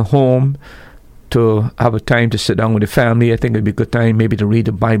good in a home to have a time to sit down with the family. I think it'd be a good time maybe to read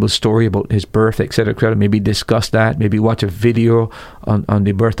a Bible story about his birth, etc., etc. Maybe discuss that. Maybe watch a video on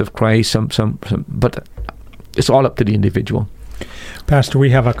the birth of Christ. But it's all up to the individual. Pastor, we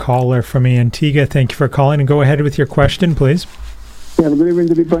have a caller from Antigua. Thank you for calling, and go ahead with your question, please. Yeah, good evening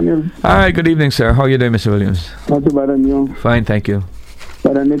to the panel. Hi, good evening, sir. How are you doing, Mr. Williams? Not too bad, and you? Fine, thank you.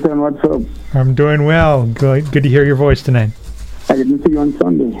 Brother Nathan, what's up? I'm doing well. Good to hear your voice tonight. I didn't see you on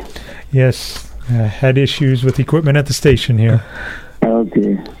Sunday. Yes, had issues with equipment at the station here.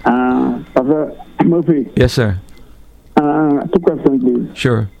 Okay. Pastor Murphy. Yes, sir. 2 questions, please.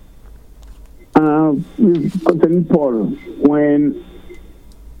 Sure. Concerning Paul, when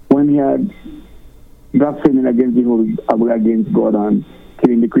he had blaspheming against God and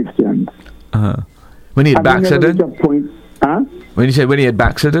killing the Christians. When he had backslidden? When you said when he had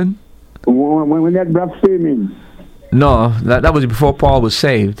backslidden? When that blaspheming. No, that was before Paul was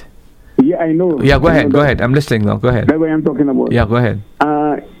saved. Yeah, I know. Yeah, go ahead. I'm listening now. Go ahead. That's what I'm talking about. Yeah, go ahead.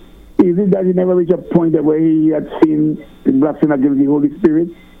 Is it that he never reached a point where he had seen blasphemy against the Holy Spirit?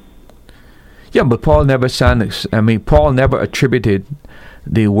 Yeah, but Paul never Paul never attributed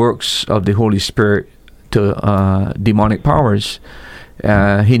the works of the Holy Spirit to demonic powers.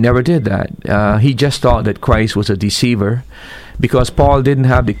 He never did that. He just thought that Christ was a deceiver, because Paul didn't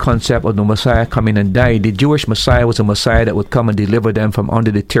have the concept of the Messiah coming and die. The Jewish Messiah was a Messiah that would come and deliver them from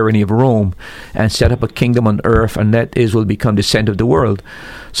under the tyranny of Rome and set up a kingdom on earth, and let Israel become the center of the world.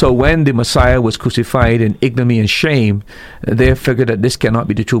 So when the Messiah was crucified in ignominy and shame, they figured that this cannot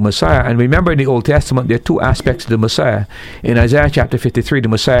be the true Messiah. And remember, in the Old Testament, there are two aspects of the Messiah. In Isaiah chapter 53, the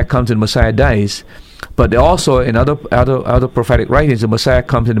Messiah comes and the Messiah dies. But also in other prophetic writings, the Messiah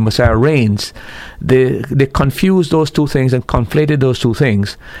comes and the Messiah reigns. They confused those two things and conflated those two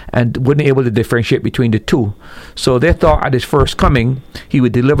things and weren't able to differentiate between the two. So they thought at his first coming, he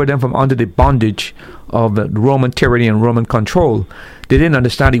would deliver them from under the bondage of Roman tyranny and Roman control. They didn't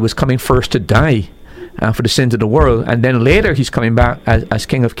understand he was coming first to die for the sins of the world, and then later he's coming back as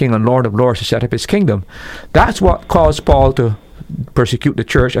King of Kings and Lord of Lords to set up his kingdom. That's what caused Paul to persecute the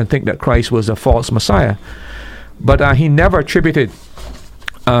church and think that Christ was a false Messiah. But he never attributed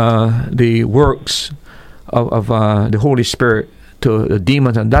the works of the Holy Spirit to the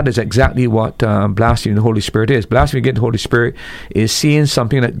demons, and that is exactly what blaspheming the Holy Spirit is. Blaspheming against the Holy Spirit is seeing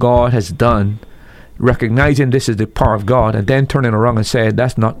something that God has done, recognizing this is the power of God, and then turning around and saying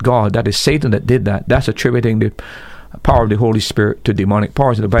that's not God, that is Satan that did that. That's attributing the power of the Holy Spirit to demonic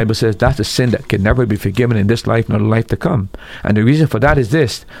powers. And the Bible says that's a sin that can never be forgiven in this life nor the life to come. And the reason for that is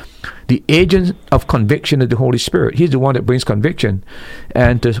this: the agent of conviction is the Holy Spirit. He's the one that brings conviction.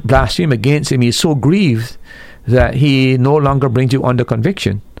 And to blaspheme against him, he is so grieved that he no longer brings you under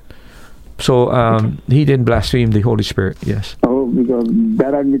conviction. So he didn't blaspheme the Holy Spirit. Yes. Oh, because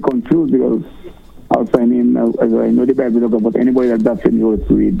that had me confused, because I know the Bible talks about anybody that blasphemes the Holy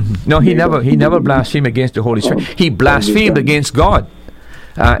Spirit. No, he never blasphemed against the Holy Spirit. He blasphemed against God,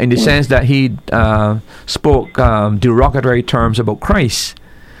 in the sense that he spoke derogatory terms about Christ,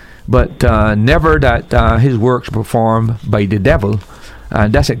 but never that his works were performed by the devil.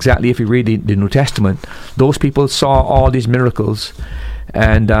 And that's exactly, if you read the New Testament, those people saw all these miracles,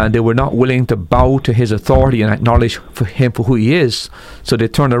 and they were not willing to bow to his authority and acknowledge him for who he is. So they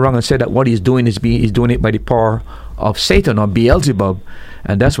turned around and said that what he's doing he's doing it by the power of Satan or Beelzebub.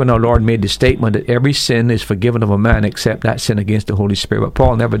 And that's when our Lord made the statement that every sin is forgiven of a man except that sin against the Holy Spirit. But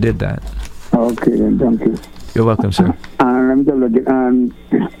Paul never did that. Okay, then, thank you. You're welcome, sir. Let me tell you again.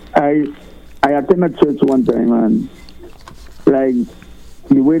 I attended church one time, and like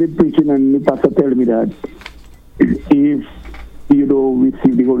the way they preaching, and the pastor told me that if you don't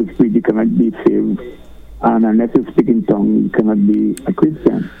receive the Holy Spirit, you cannot be saved, and unless you speak in tongues, you cannot be a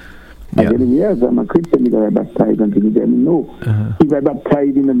Christian. I said, yes, I'm a Christian because I baptized, and he said, no. If I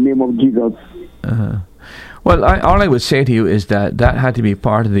baptize in the name of Jesus. Well, all I would say to you is that had to be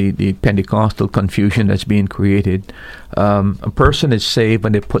part of the Pentecostal confusion that's being created. A person is saved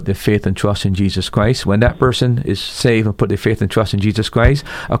when they put their faith and trust in Jesus Christ. When that person is saved and put their faith and trust in Jesus Christ,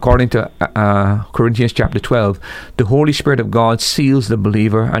 according to Corinthians chapter 12, the Holy Spirit of God seals the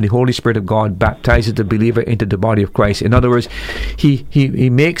believer, and the Holy Spirit of God baptizes the believer into the body of Christ. In other words, he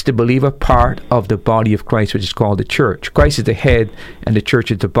makes the believer part of the body of Christ, which is called the church. Christ is the head, and the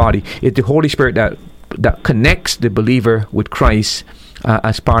church is the body. It's the Holy Spirit that connects the believer with Christ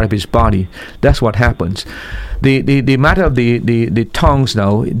as part of his body. That's what happens. The matter of the tongues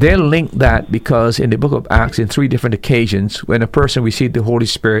now, they link that because in the book of Acts, in 3 different occasions, when a person received the Holy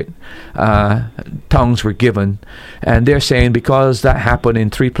Spirit, tongues were given. And they're saying because that happened in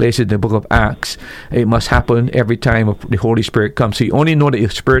 3 places in the book of Acts, it must happen every time the Holy Spirit comes. So you only know that the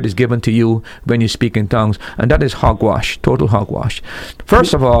Spirit is given to you when you speak in tongues. And that is hogwash, total hogwash.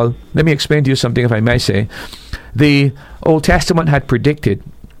 First of all, let me explain to you something, if I may say. The Old Testament had predicted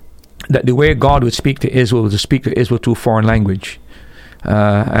that the way God would speak to Israel was to speak to Israel through foreign language,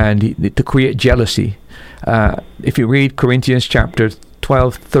 and to create jealousy. If you read Corinthians chapter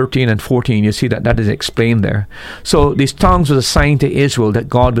 12, 13, and 14, you see that is explained there. So these tongues was a sign to Israel that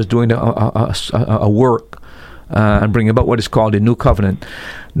God was doing a work and bringing about what is called the New Covenant.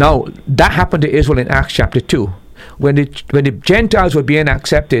 Now, that happened to Israel in Acts chapter 2. When the Gentiles were being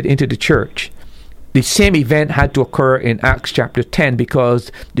accepted into the church, the same event had to occur in Acts chapter 10,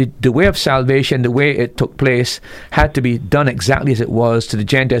 because the way of salvation, the way it took place, had to be done exactly as it was to the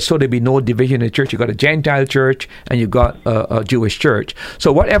Gentiles, so there'd be no division in the church. You got a Gentile church and you got a Jewish church.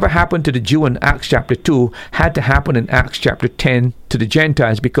 So whatever happened to the Jew in Acts chapter 2 had to happen in Acts chapter 10 to the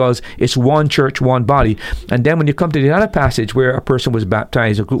Gentiles, because it's one church, one body. And then when you come to the other passage where a person was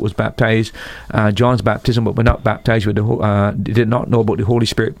baptized, a group was baptized, John's baptism, but were not baptized with did not know about the Holy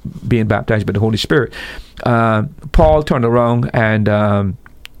Spirit, being baptized by the Holy Spirit. Paul turned around and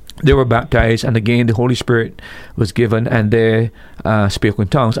they were baptized, and again the Holy Spirit was given, and they spoke in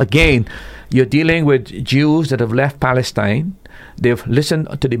tongues. Again, you're dealing with Jews that have left Palestine. They've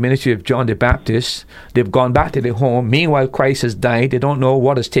listened to the ministry of John the Baptist. They've gone back to their home. Meanwhile, Christ has died. They don't know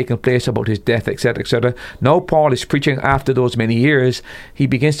what has taken place about his death, etc., etc. Now Paul is preaching after those many years. He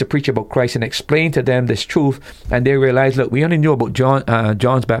begins to preach about Christ and explain to them this truth, and they realize, look, we only knew about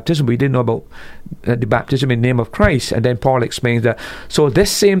John's baptism. We didn't know about the baptism in the name of Christ. And then Paul explains that. So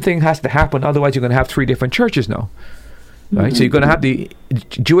this same thing has to happen. Otherwise, you're going to have 3 different churches now. Right, so you're going to have the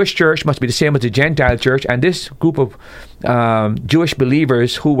Jewish church must be the same as the Gentile church, and this group of Jewish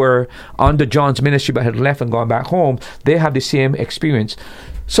believers who were under John's ministry but had left and gone back home, they have the same experience.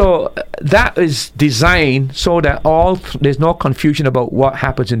 So that is designed so that there's no confusion about what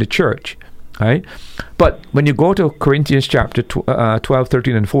happens in the church, right? But when you go to Corinthians chapter 12,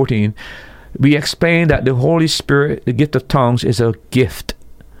 13, and 14, we explain that the Holy Spirit, the gift of tongues, is a gift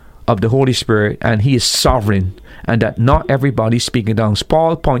of the Holy Spirit, and he is sovereign, and that not everybody speaks in tongues.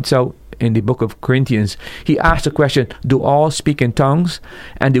 Paul points out in the book of Corinthians, he asks the question, do all speak in tongues?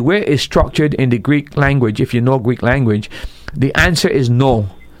 And the way it's structured in the Greek language, if you know Greek language, the answer is no.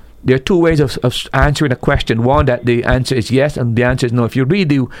 There are 2 ways of answering a question. One, that the answer is yes, and the answer is no. If you read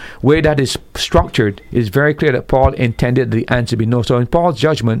the way that is structured, it's very clear that Paul intended the answer to be no. So in Paul's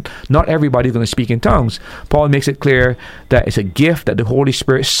judgment, not everybody is going to speak in tongues. Paul makes it clear that it's a gift that the Holy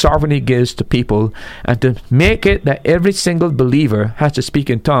Spirit sovereignly gives to people, and to make it that every single believer has to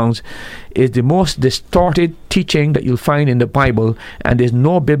speak in tongues is the most distorted teaching that you'll find in the Bible, and there's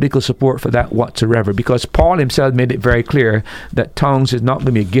no biblical support for that whatsoever, because Paul himself made it very clear that tongues is not going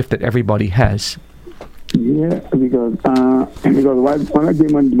to be a gift that everybody has. Yeah, because one of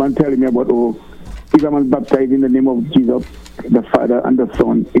them man telling me about if I'm baptized in the name of Jesus, the Father and the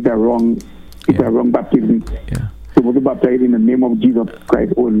Son, it's a wrong baptism. Yeah. Supposed to baptize in the name of Jesus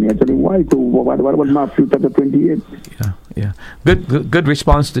Christ only. I tell him why? So what was Matthew chapter 28? Yeah. Good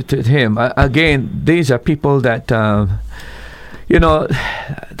response to him. Again, these are people that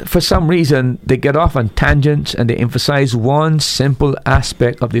for some reason they get off on tangents and they emphasize one simple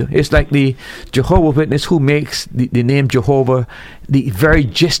aspect of it's like the Jehovah's Witness who makes the name Jehovah the very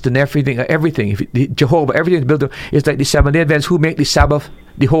gist and everything. Jehovah, everything is built up. It's like the Seventh-day Adventists who make the Sabbath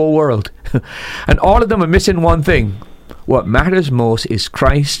the whole world. And all of them are missing one thing. What matters most is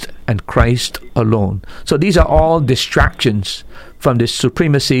Christ and Christ alone. So these are all distractions from the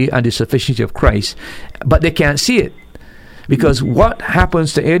supremacy and the sufficiency of Christ, but they can't see it. Because what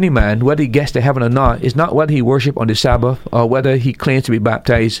happens to any man, whether he gets to heaven or not, is not whether he worships on the Sabbath or whether he claims to be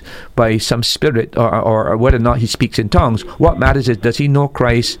baptized by some spirit or whether or not he speaks in tongues. What matters is, does he know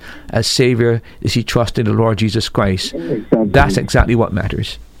Christ as Savior? Does he trust in the Lord Jesus Christ? Exactly. That's exactly what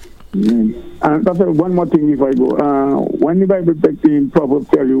matters. Pastor, one more thing before I go. When the Bible in Proverbs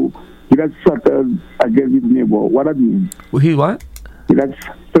tell you, he that flattered against his neighbor, what does that mean? He what? He that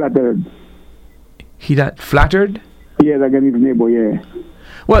flattered. He that flattered? Yes, against his neighbor, yeah.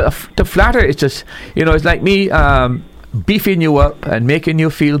 Well, to flatter, it's just, it's like me beefing you up and making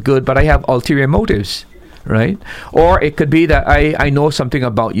you feel good, but I have ulterior motives, right? Or it could be that I know something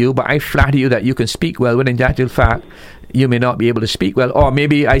about you, but I flatter you that you can speak well, when in actual fact, you may not be able to speak well. Or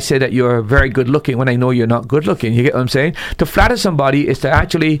maybe I say that you're very good looking when I know you're not good looking. You get what I'm saying? To flatter somebody is to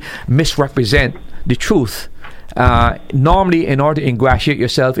actually misrepresent the truth. Normally, in order to ingratiate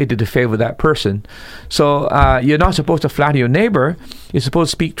yourself into the favor of that person. So you're not supposed to flatter your neighbor. You're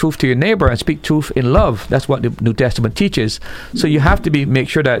supposed to speak truth to your neighbor and speak truth in love. That's what the New Testament teaches. So you have to make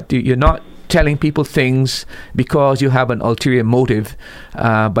sure that you're not telling people things because you have an ulterior motive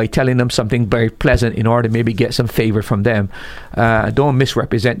by telling them something very pleasant in order to maybe get some favor from them. Don't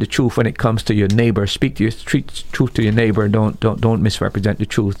misrepresent the truth when it comes to your neighbor. Speak truth to your neighbor. Don't misrepresent the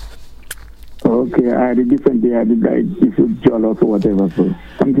truth. Okay, I had a different day. I did like if you jealous or whatever. So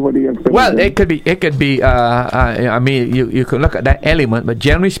thank you for the explanation. Well, it could be. I mean, you could look at that element, but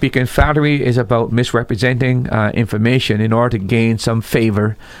generally speaking, flattery is about misrepresenting information in order to gain some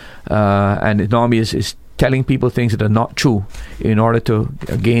favor, and it normally is telling people things that are not true in order to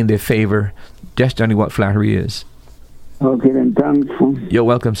gain their favor. That's generally what flattery is. Okay, then thanks. You're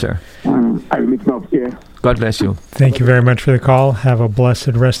welcome, sir. I will listen up here. God bless you. Thank you very much for the call. Have a blessed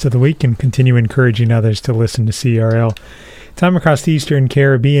rest of the week and continue encouraging others to listen to CRL. Time across the Eastern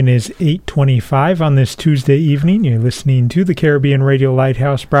Caribbean is 8:25 on this Tuesday evening. You're listening to the Caribbean Radio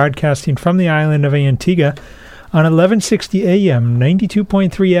Lighthouse, broadcasting from the island of Antigua on 1160 AM, 92.3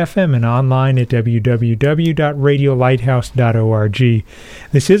 FM, and online at www.radiolighthouse.org.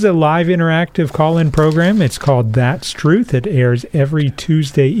 This is a live interactive call-in program. It's called That's Truth. It airs every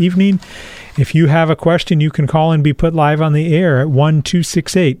Tuesday evening. If you have a question, you can call and be put live on the air at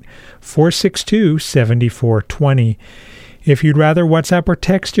 1-268-462-7420. If you'd rather WhatsApp or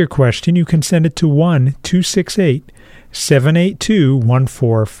text your question, you can send it to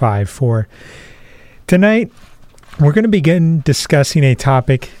 1-268-782-1454. Tonight, we're going to begin discussing a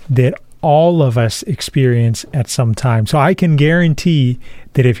topic that all of us experience at some time. So I can guarantee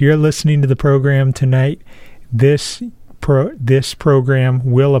that if you're listening to the program tonight, this program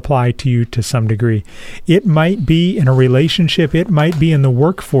will apply to you to some degree. It might be in a relationship, it might be in the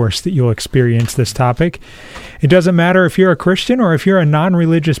workforce that you'll experience this topic. It doesn't matter if you're a Christian or if you're a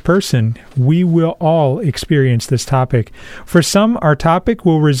non-religious person, we will all experience this topic. For some, our topic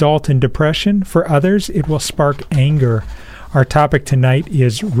will result in depression. For others, it will spark anger. Our topic tonight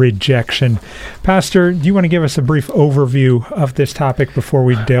is rejection. Pastor, do you want to give us a brief overview of this topic before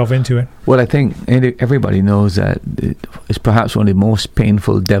we delve into it? Well, I think everybody knows that it's perhaps one of the most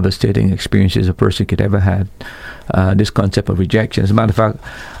painful, devastating experiences a person could ever have, this concept of rejection. As a matter of fact,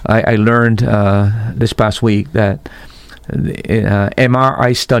 I learned this past week that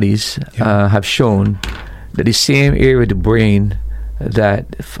MRI studies have shown that the same area of the brain that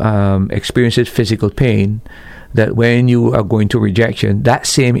experiences physical pain, that when you are going to rejection, that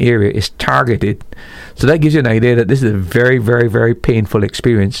same area is targeted. So that gives you an idea that this is a very, very, very painful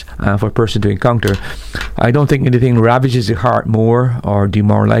experience for a person to encounter. I don't think anything ravages the heart more or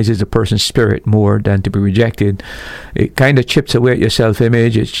demoralizes the person's spirit more than to be rejected. It kind of chips away at your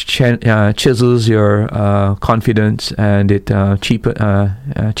self-image. It chisels your confidence, and it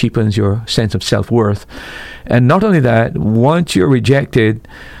cheapens your sense of self-worth. And not only that, once you're rejected,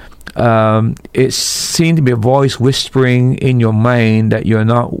 it seems to be a voice whispering in your mind that you're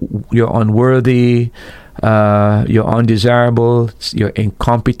unworthy, you're undesirable, you're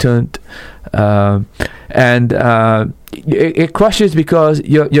incompetent, and it crushes because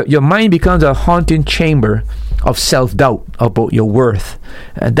your mind becomes a haunting chamber of self-doubt about your worth,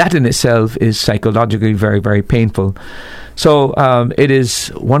 and that in itself is psychologically very, very painful. So it is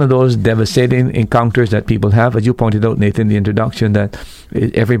one of those devastating encounters that people have, as you pointed out, Nathan, in the introduction, that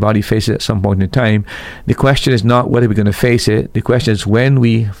everybody faces at some point in time. The question is not whether we're going to face it. The question is, when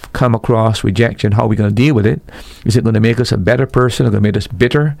we come across rejection, how are we going to deal with it? Is it going to make us a better person? Or going to make us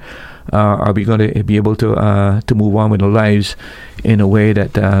bitter? Are we going to be able to move on with our lives in a way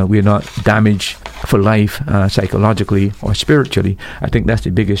that we're not damaged for life psychologically or spiritually? I think that's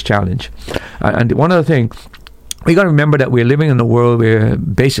the biggest challenge. And one other thing, we got to remember that we're living in a world where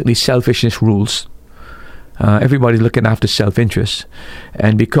basically selfishness rules. Everybody's looking after self-interest.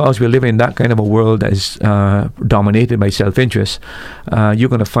 And because we're living in that kind of a world that is dominated by self-interest, you're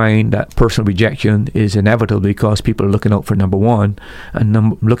going to find that personal rejection is inevitable because people are looking out for number one.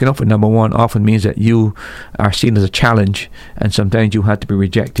 And looking out for number one often means that you are seen as a challenge, and sometimes you have to be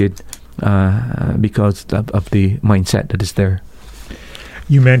rejected because of the mindset that is there.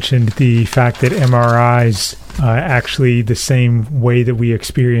 You mentioned the fact that MRIs, actually the same way that we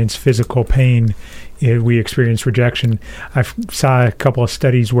experience physical pain, we experience rejection. I saw a couple of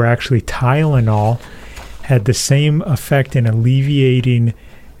studies where actually Tylenol had the same effect in alleviating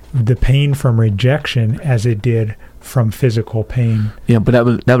the pain from rejection as it did from physical pain. Yeah, but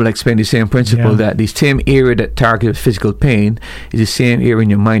that will explain the same principle, that the same area that targets physical pain is the same area in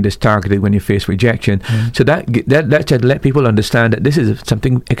your mind that's targeted when you face rejection. Mm-hmm. So that should let people understand that this is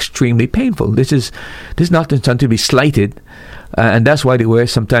something extremely painful. This is not something to be slighted. And that's why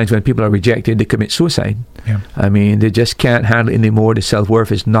sometimes when people are rejected, they commit suicide. Yeah. I mean, they just can't handle it anymore. The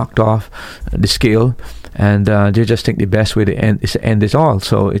self-worth is knocked off the scale, and they just think the best way to end is to end it all.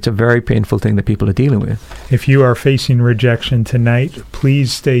 So it's a very painful thing that people are dealing with. If you are facing rejection tonight,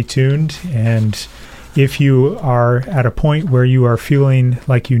 please stay tuned. And if you are at a point where you are feeling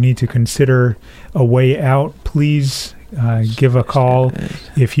like you need to consider a way out, please give a call.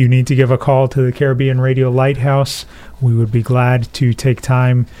 If you need to give a call to the Caribbean Radio Lighthouse, we would be glad to take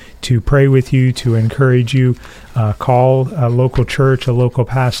time to pray with you, to encourage you. Call a local church, a local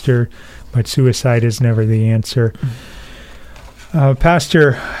pastor, but suicide is never the answer.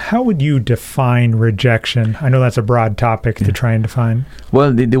 Pastor, how would you define rejection? I know that's a broad topic to try and define.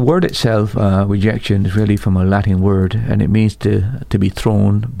 Well, the word itself, rejection, is really from a Latin word, and it means to be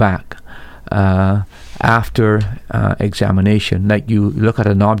thrown back after examination. Like you look at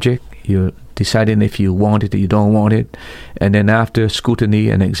an object, you're deciding if you want it or you don't want it, and then after scrutiny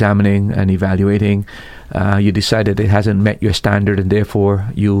and examining and evaluating, you decide that it hasn't met your standard, and therefore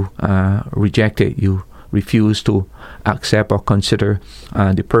you reject it, you refuse to accept or consider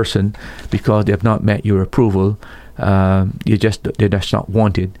the person because they have not met your approval. They're just not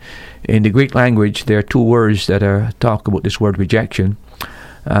wanted. In the Greek language, there are two words that talk about this word rejection.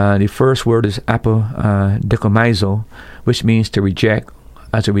 The first word is apodikomizo, which means to reject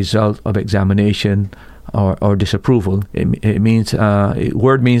as a result of examination or disapproval. It means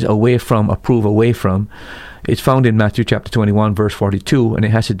word means away from, approve, away from. It's found in Matthew chapter 21, verse 42, and it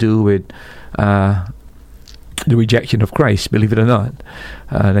has to do with the rejection of Christ, believe it or not.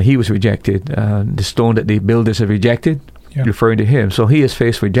 That he was rejected. The stone that the builders have rejected, referring to him. So he has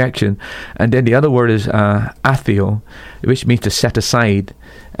faced rejection. And then the other word is atheo, which means to set aside,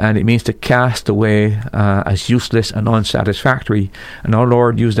 and it means to cast away as useless and unsatisfactory. And our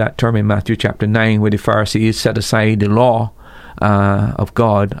Lord used that term in Matthew chapter 9, where the Pharisees set aside the law of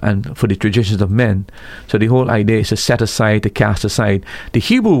God and for the traditions of men. So the whole idea is to set aside, to cast aside. The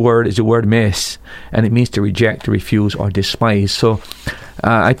Hebrew word is the word mes, and it means to reject, to refuse, or despise. So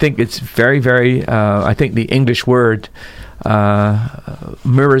I think it's very, very, I think the English word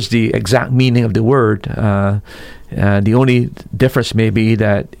mirrors the exact meaning of the word. The only difference may be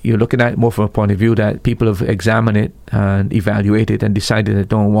that you're looking at it more from a point of view that people have examined it and evaluated it and decided they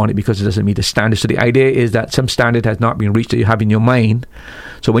don't want it because it doesn't meet the standard. So the idea is that some standard has not been reached that you have in your mind.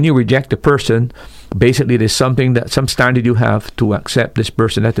 So when you reject a person, basically there's some standard you have to accept this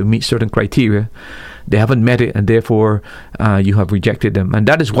person that to meet certain criteria. They haven't met it, and therefore you have rejected them. And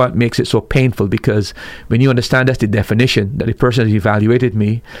that is what makes it so painful, because when you understand that's the definition, that the person has evaluated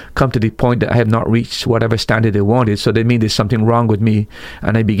me, come to the point that I have not reached whatever standard they wanted, so they mean there's something wrong with me,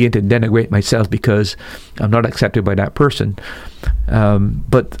 and I begin to denigrate myself because I'm not accepted by that person.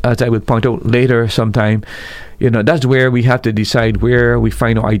 But as I will point out later sometime, that's where we have to decide where we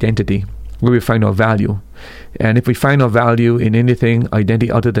find our identity, where we find our value. And if we find our value in anything,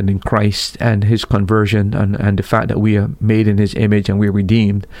 identity other than in Christ and his conversion and the fact that we are made in his image and we're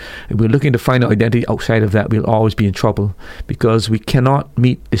redeemed, if we're looking to find our identity outside of that, we'll always be in trouble, because we cannot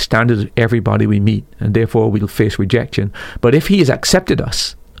meet the standards of everybody we meet, and therefore we'll face rejection. But if he has accepted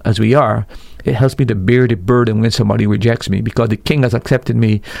us as we are, it helps me to bear the burden when somebody rejects me, because the king has accepted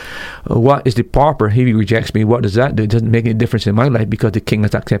me. What is the pauper? He rejects me. What does that do? It doesn't make any difference in my life, because the king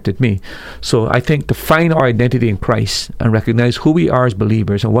has accepted me. So I think to find our identity in Christ and recognize who we are as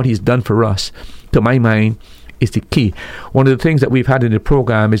believers and what he's done for us, to my mind, is the key. One of the things that we've had in the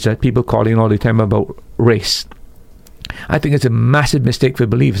program is that people calling all the time about race. I think it's a massive mistake for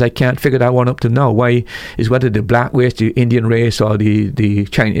believers. I can't figure that one up to now. Why is whether the black race, the Indian race, or the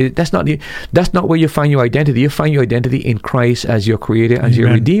Chinese? That's not where you find your identity. You find your identity in Christ as your Creator, as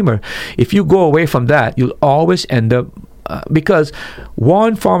your Redeemer. If you go away from that, you'll always end up because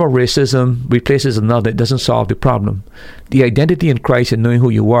one form of racism replaces another. It doesn't solve the problem. The identity in Christ and knowing who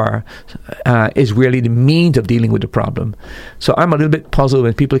you are is really the means of dealing with the problem. So I'm a little bit puzzled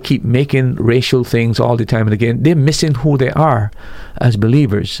when people keep making racial things all the time and again. They're missing who they are as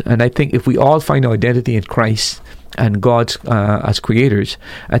believers. And I think if we all find our identity in Christ and God's as creators,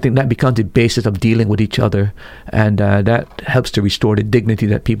 I think that becomes the basis of dealing with each other, and that helps to restore the dignity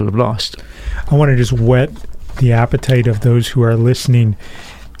that people have lost. I want to just whet the appetite of those who are listening,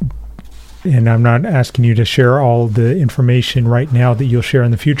 and I'm not asking you to share all the information right now that you'll share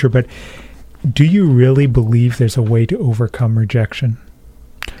in the future, but do you really believe there's a way to overcome rejection?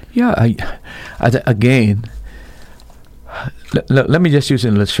 Yeah, again, let me just use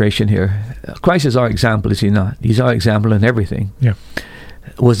an illustration here. Christ is our example, is he not? He's our example in everything. Yeah.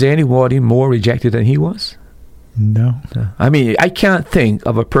 Was there anybody more rejected than he was? No. I mean, I can't think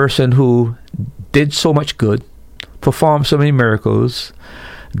of a person who did so much good, performed so many miracles,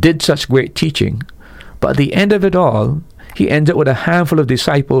 did such great teaching, but at the end of it all, he ends up with a handful of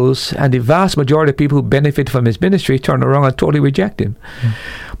disciples, and the vast majority of people who benefit from his ministry turn around and totally reject him.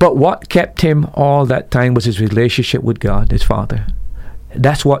 But what kept him all that time was his relationship with God, his Father.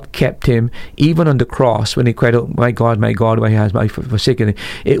 That's what kept him, even on the cross, when he cried out, my God, why has my forsaken me?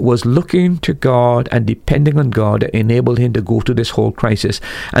 It was looking to God and depending on God that enabled him to go through this whole crisis.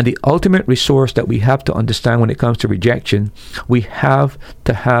 And the ultimate resource that we have to understand when it comes to rejection, we have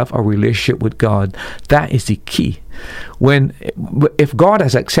to have a relationship with God. That is the key. If God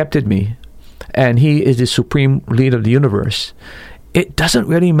has accepted me, and he is the supreme leader of the universe, it doesn't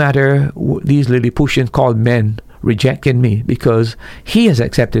really matter these Lilliputians called men rejecting me, because he has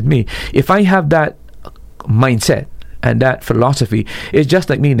accepted me. If I have that mindset and that philosophy, it's just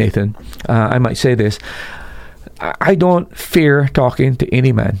like me, Nathan. I might say this. I don't fear talking to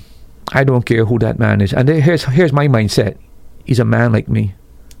any man. I don't care who that man is. And here's my mindset. He's a man like me.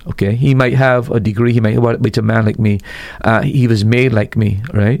 Okay, he might have a degree, he might be a man like me. He was made like me,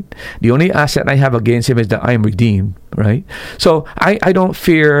 right? The only asset I have against him is that I am redeemed, right? So I don't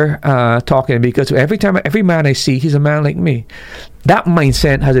fear talking, because every man I see, he's a man like me. That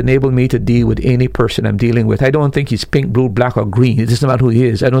mindset has enabled me to deal with any person I'm dealing with. I don't think he's pink, blue, black, or green. It doesn't matter who he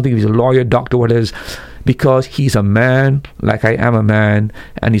is. I don't think he's a lawyer, doctor, what it is, because he's a man like I am a man,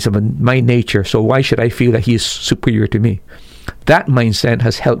 and he's of my nature. So why should I feel that he is superior to me? That mindset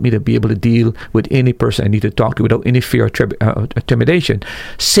has helped me to be able to deal with any person I need to talk to without any fear or intimidation.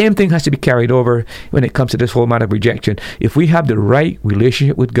 Same thing has to be carried over when it comes to this whole matter of rejection. If we have the right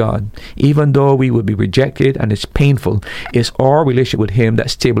relationship with God, even though we would be rejected and it's painful, it's our relationship with Him that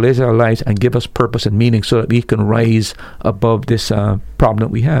stabilizes our lives and gives us purpose and meaning so that we can rise above this problem that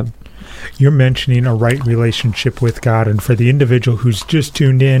we have. You're mentioning a right relationship with God, and for the individual who's just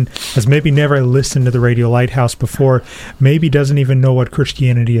tuned in, has maybe never listened to the Radio Lighthouse before, maybe doesn't even know what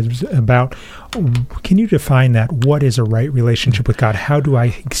Christianity is about, can you define that? What is a right relationship with God? How do I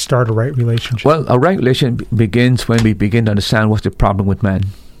start a right relationship? Well, a right relationship begins when we begin to understand what's the problem with man.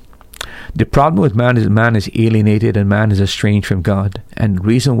 The problem with man is alienated and man is estranged from God. And the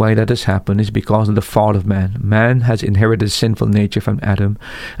reason why that has happened is because of the fall of man. Man has inherited a sinful nature from Adam,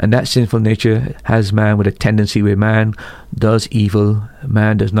 and that sinful nature has man with a tendency where man does evil.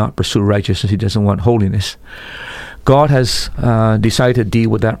 Man does not pursue righteousness. He doesn't want holiness. God has decided to deal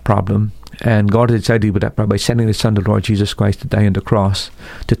with that problem. And God has decided to deal with that problem by sending His Son, the Lord Jesus Christ, to die on the cross,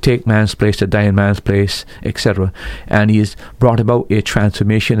 to take man's place, to die in man's place, etc. And He has brought about a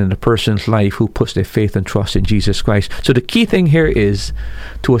transformation in a person's life who puts their faith and trust in Jesus Christ. So the key thing here is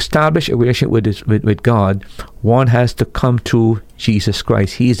to establish a relationship with God. One has to come to Jesus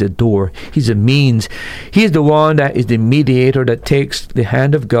Christ. He is the door. He's the means. He is the one that is the mediator that takes the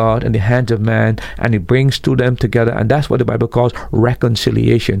hand of God and the hand of man, and He brings to them together. And that's what the Bible calls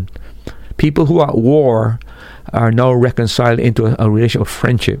reconciliation. People who are at war are now reconciled into a relationship of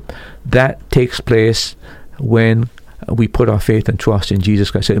friendship. That takes place when we put our faith and trust in Jesus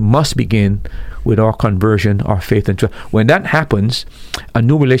Christ. So it must begin with our conversion, our faith and trust. When that happens, a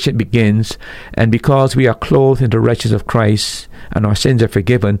new relationship begins, and because we are clothed in the righteousness of Christ and our sins are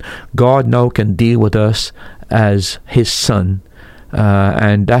forgiven, God now can deal with us as His Son.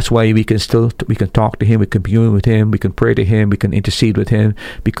 And that's why we can talk to Him, we can commune with Him, we can pray to Him, we can intercede with Him,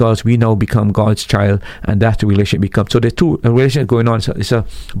 because we now become God's child, and that's the relationship becomes. So there's two relationships going on. So it's a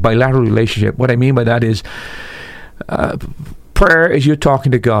bilateral relationship. What I mean by that is prayer is you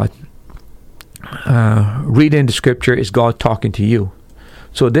talking to God. Reading the Scripture is God talking to you.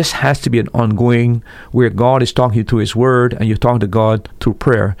 So this has to be an ongoing, where God is talking to you through His Word and you're talking to God through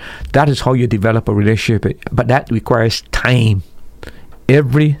prayer. That is how you develop a relationship, but that requires time.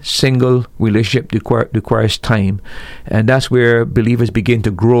 Every single relationship requires time, and that's where believers begin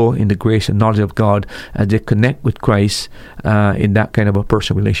to grow in the grace and knowledge of God as they connect with Christ in that kind of a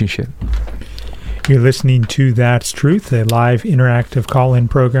personal relationship. You're listening to That's Truth, a live interactive call-in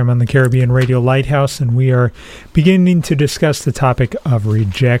program on the Caribbean Radio Lighthouse, and we are beginning to discuss the topic of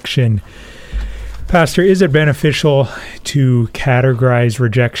rejection. Pastor, is it beneficial to categorize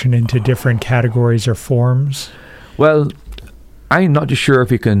rejection into different categories or forms? Well, I'm not sure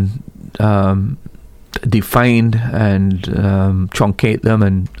if you can define and truncate them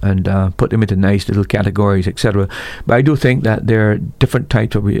and put them into nice little categories, etc. But I do think that there are different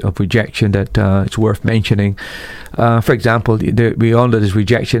types of rejection that it's worth mentioning. For example, we all know there's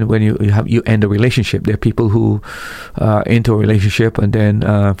rejection when you end a relationship. There are people who are into a relationship, and then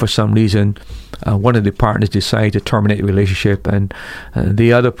for some reason one of the partners decides to terminate the relationship, and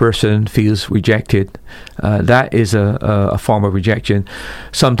the other person feels rejected. That is a form of rejection.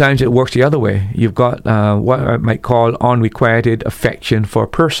 Sometimes it works the other way. You've got what I might call unrequited affection for a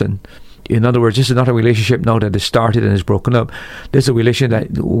person. In other words, this is not a relationship now that is started and is broken up. This is a relationship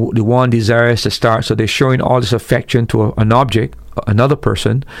that the one desires to start, so they're showing all this affection to an object, another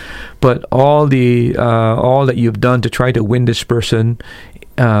person, but all that you've done to try to win this person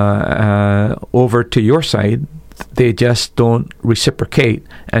over to your side, they just don't reciprocate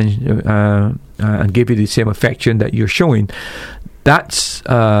and give you the same affection that you're showing. That's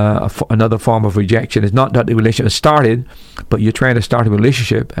another form of rejection. It's not that the relationship has started, but you're trying to start a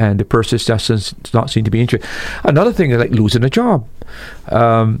relationship and the person does not seem to be interested. Another thing is like losing a job.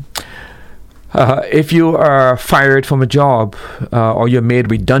 If you are fired from a job or you're made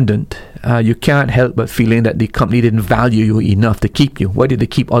redundant, you can't help but feeling that the company didn't value you enough to keep you. Why did they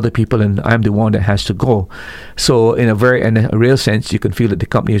keep other people and I'm the one that has to go? So in a real sense, you can feel that the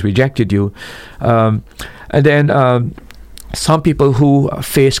company has rejected you. And then some people who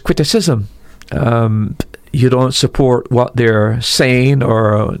face criticism. you don't support what they're saying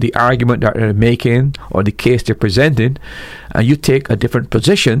or the argument that they're making or the case they're presenting, and you take a different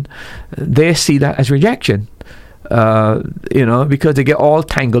position, they see that as rejection. Because they get all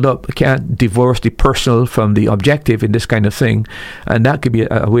tangled up. Can't divorce the personal from the objective in this kind of thing, and that could be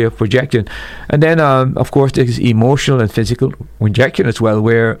a way of rejection. And then, of course, there's emotional and physical rejection as well,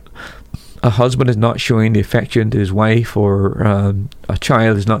 where a husband is not showing the affection to his wife, or a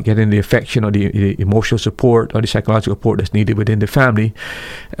child is not getting the affection or the emotional support or the psychological support that's needed within the family.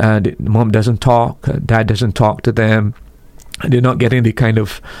 And mom doesn't talk, dad doesn't talk to them. They're not getting the kind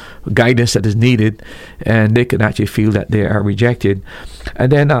of guidance that is needed, and they can actually feel that they are rejected.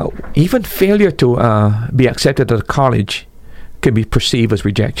 And then even failure to be accepted at college can be perceived as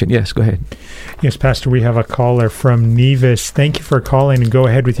rejection. Yes, go ahead. Yes, Pastor, we have a caller from Nevis. Thank you for calling, and go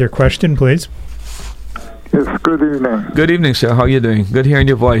ahead with your question, please. Yes, good evening. Good evening, sir. How are you doing? Good hearing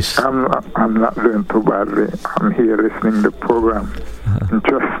your voice. I'm not doing too badly. I'm here listening to the program.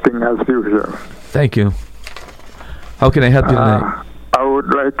 Interesting as usual. Thank you. How can I help you tonight? I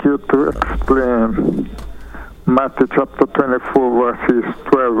would like you to explain Matthew chapter 24, verses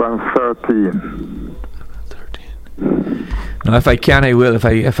 12 and 13. Now, if I can, I will.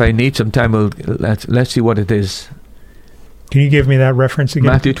 If I need some time, let's see what it is. Can you give me that reference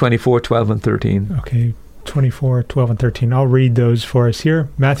again? Matthew 24, 12 and 13. Okay, 24, 12, and 13. I'll read those for us here.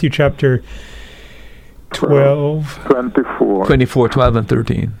 Matthew chapter 24, 12 and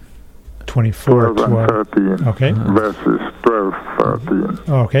 13. 24, 12 and 13. Okay. Verses 12, 13.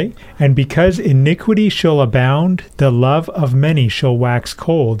 Okay. And because iniquity shall abound, the love of many shall wax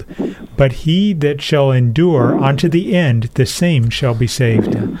cold. But he that shall endure unto the end, the same shall be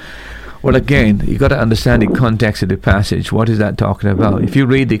saved. Yeah. Well, again, you got to understand the context of the passage. What is that talking about? If you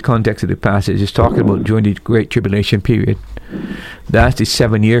read the context of the passage, it's talking about during the Great Tribulation period. That's the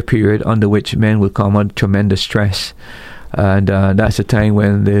 7-year period under which men will come under tremendous stress. And that's a time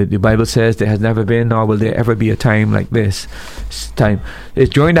when the Bible says there has never been, nor will there ever be a time like this. It's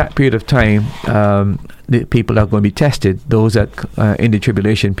during that period of time the people are going to be tested. Those that in the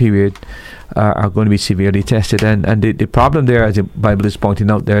tribulation period are going to be severely tested. And the problem there, as the Bible is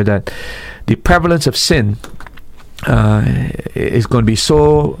pointing out there, that the prevalence of sin is going to be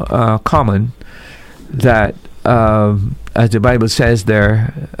so common that as the Bible says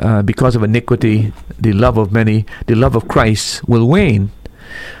there, because of iniquity, the love of many, the love of Christ will wane.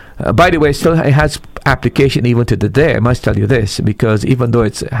 By the way, still it has application even to today. I must tell you this, because even though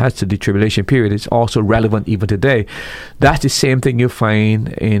it has to the tribulation period, it's also relevant even today. That's the same thing you find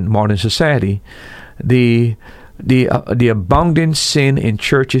in modern society. The abounding sin in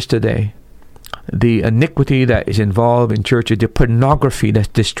churches today, the iniquity that is involved in churches, the pornography that's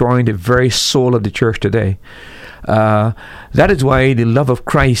destroying the very soul of the church today. That is why the love of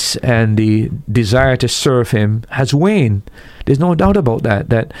Christ and the desire to serve Him has waned. There's no doubt about that.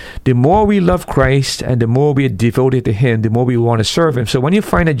 That the more we love Christ and the more we are devoted to Him, the more we want to serve Him. So when you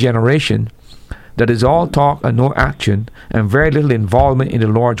find a generation that is all talk and no action and very little involvement in the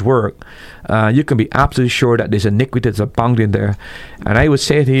Lord's work, you can be absolutely sure that there's iniquity that's abounding there. And I would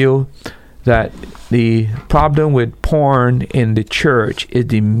say to you that the problem with porn in the church is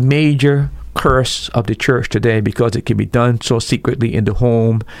the major curse of the church today, because it can be done so secretly in the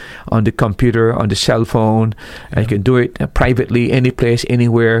home, on the computer, on the cell phone, and you can do it privately, any place,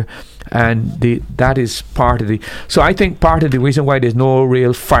 anywhere, and that is part of the... So I think part of the reason why there's no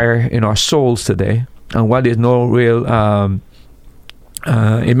real fire in our souls today, and why there's no real...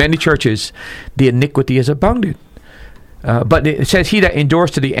 in many churches, the iniquity is abounded. But it says, he that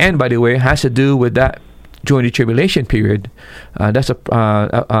endures to the end, by the way, has to do with that during the tribulation period.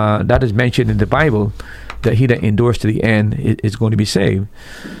 That is mentioned in the Bible, that he that endures to the end is going to be saved.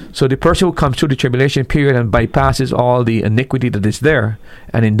 So the person who comes through the tribulation period and bypasses all the iniquity that is there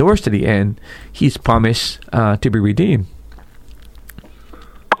and endures to the end, he's promised to be redeemed.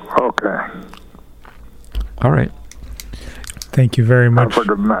 Okay. All right. Thank you very much. Have a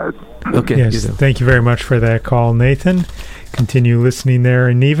good night. Okay. Yes, thank you very much for that call, Nathan. Continue listening there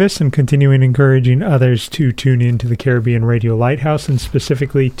in Nevis, and continuing encouraging others to tune in to the Caribbean Radio Lighthouse, and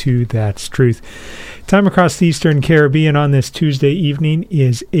specifically to That's Truth. Time across the Eastern Caribbean on this Tuesday evening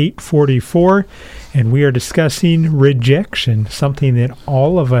is 8:44, and we are discussing rejection, something that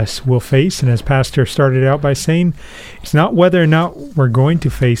all of us will face. And as Pastor started out by saying, it's not whether or not we're going to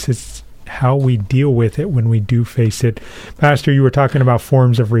face it, it's how we deal with it when we do face it. Pastor, you were talking about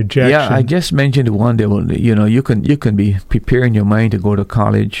forms of rejection. Yeah, I just mentioned one day. You can be preparing your mind to go to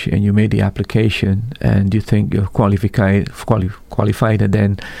college, and you made the application, and you think you're qualified, and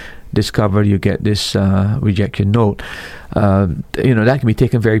then discover you get this rejection note. That can be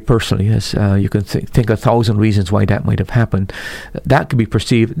taken very personally, as you can think 1,000 reasons why that might have happened. That could be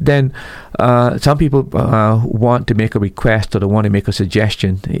perceived. Then some people want to make a request, or they want to make a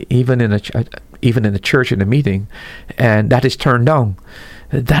suggestion, even in a church, in a meeting, and that is turned down.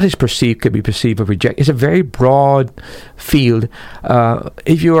 That is could be perceived as rejection. It's a very broad field.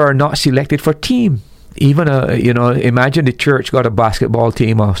 If you are not selected for team, even imagine the church got a basketball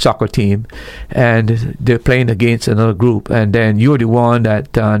team or soccer team, and they're playing against another group, and then you're the one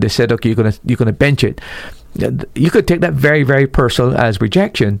that they said, okay, you're gonna bench it. You could take that very, very personal as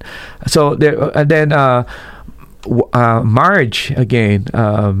rejection. So marriage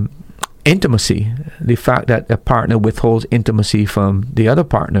again. Intimacy, the fact that a partner withholds intimacy from the other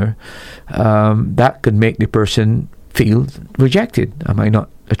partner, that could make the person feel rejected. Am I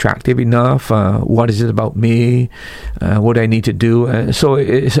not attractive enough? What is it about me? What do I need to do? So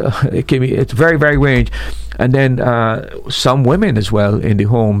it's very, very range. And then some women as well in the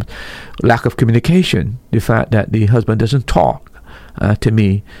home, lack of communication. The fact that the husband doesn't talk to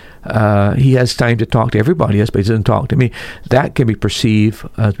me. He has time to talk to everybody else, but he doesn't talk to me. That can be perceived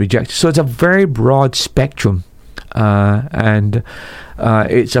as rejection. So it's a very broad spectrum, and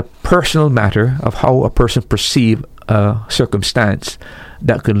it's a personal matter of how a person perceives a circumstance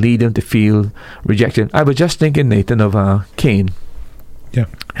that could lead them to feel rejected. I was just thinking, Nathan, of Cain. Yeah.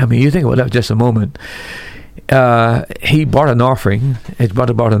 I mean, you think about that just a moment. He brought an offering. His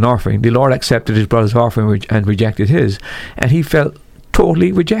brother brought an offering. The Lord accepted his brother's offering and rejected his, and he felt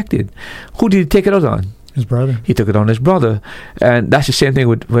totally rejected. Who did he take it out on? His brother. He took it on his brother. And that's the same thing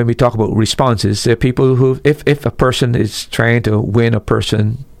when we talk about responses. There are people who, if a person is trying to win a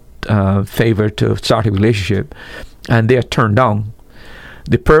person favor to start a relationship, and they are turned down,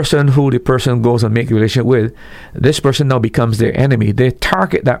 the person goes and make a relationship with, this person now becomes their enemy. They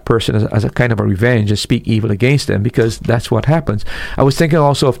target that person as a kind of a revenge and speak evil against them, because that's what happens. I was thinking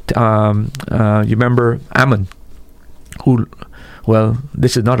also of, you remember Ammon, who... Well,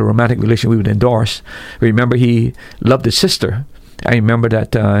 this is not a romantic relation we would endorse. Remember, he loved his sister. I remember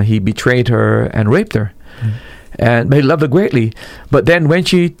that he betrayed her and raped her. But he loved her greatly. But then when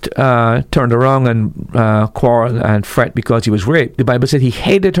she turned around and quarreled and fret because he was raped, the Bible said he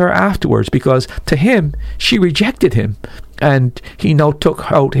hated her afterwards, because to him, she rejected him. And he now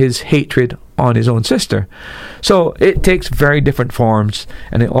took out his hatred on his own sister. So it takes very different forms,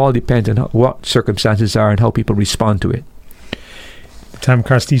 and it all depends on what circumstances are and how people respond to it. Time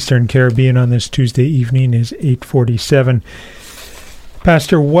across the Eastern Caribbean on this Tuesday evening is 8:47.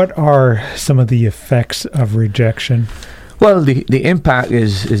 Pastor, what are some of the effects of rejection? Well, the impact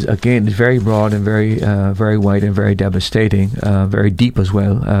is again very broad and very very wide and very devastating, very deep as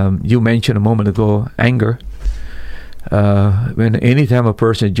well. You mentioned a moment ago anger. When anytime a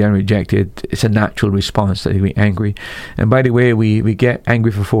person is generally rejected, it's a natural response that they be angry. And by the way, we get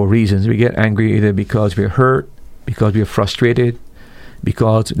angry for 4 reasons. We get angry either because we're hurt, because we're frustrated,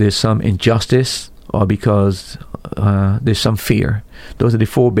 because there's some injustice, or because there's some fear. Those are the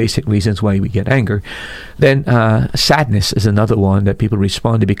 4 basic reasons why we get anger. Then sadness is another one that people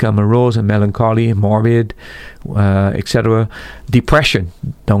respond. They become morose and melancholy, morbid, etc. Depression,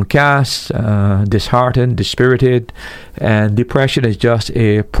 downcast, disheartened, dispirited. And depression is just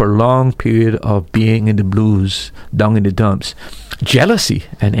a prolonged period of being in the blues, down in the dumps. Jealousy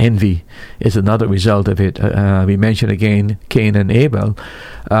and envy is another result of it. We mentioned again Cain and Abel.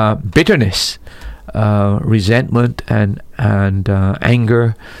 Bitterness, resentment and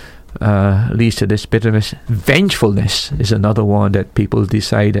anger leads to this bitterness. Vengefulness is another one that people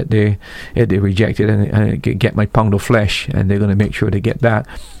decide that they reject it and get my pound of flesh, and they're going to make sure they get that.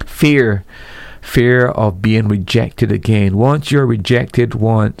 Fear of being rejected again. Once you're rejected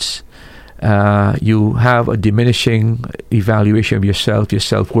once, you have a diminishing evaluation of yourself, your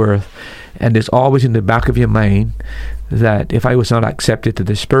self-worth, and there's always in the back of your mind that if I was not accepted to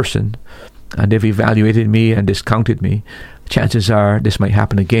this person, and they've evaluated me and discounted me, chances are this might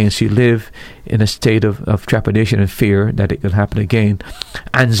happen again. So you live in a state of trepidation and fear that it could happen again.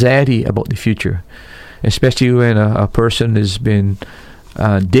 Anxiety about the future, especially when a person has been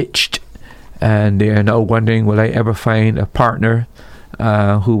ditched and they are now wondering, will I ever find a partner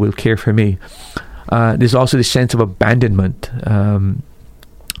who will care for me? There's also the sense of abandonment.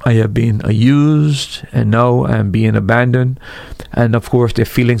 I have been used and now I'm being abandoned. And of course, the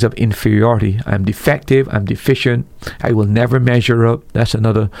feelings of inferiority. I'm defective, I'm deficient, I will never measure up. That's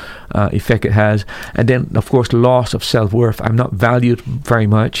another effect it has. And then, of course, loss of self-worth. I'm not valued very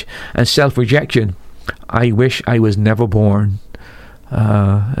much. And self-rejection. I wish I was never born.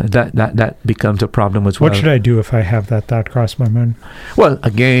 that becomes a problem as well. What should I do if I have that thought cross my mind? Well,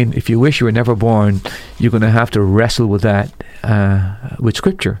 again, if you wish you were never born, you're going to have to wrestle with that with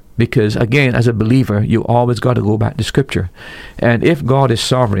Scripture. Because, again, as a believer, you always got to go back to Scripture. And if God is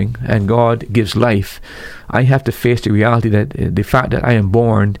sovereign and God gives life, I have to face the reality that the fact that I am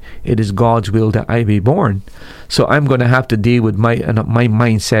born, it is God's will that I be born. So I'm going to have to deal with my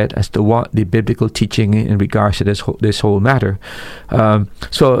mindset as to what the biblical teaching in regards to this whole matter.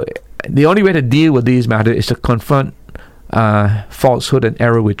 So the only way to deal with these matters is to confront falsehood and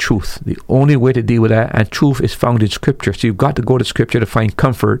error with truth. The only way to deal with that, and truth is found in Scripture. So you've got to go to Scripture to find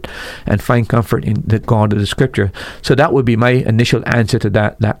comfort, and find comfort in the God of the Scripture. So that would be my initial answer to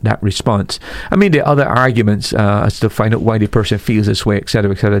that response. I mean, there are other arguments as to find out why the person feels this way,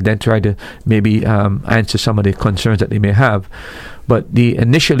 etc., then try to maybe answer some of the concerns that they may have. But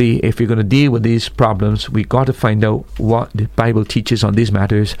initially, if you're going to deal with these problems, we got to find out what the Bible teaches on these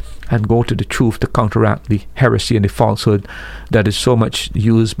matters and go to the truth to counteract the heresy and the falsehood that is so much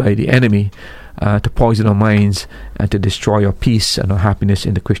used by the enemy to poison our minds and to destroy our peace and our happiness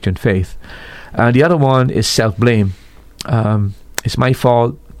in the Christian faith. The other one is self-blame. It's my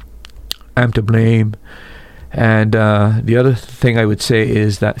fault. I'm to blame. And the other thing I would say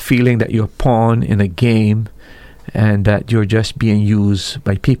is that feeling that you're a pawn in a game and that you're just being used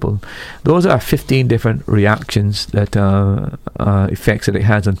by people. Those are 15 different reactions that effects that it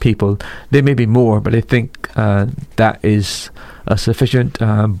has on people. There may be more, but I think that is a sufficient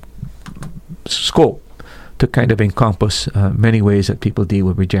scope to kind of encompass many ways that people deal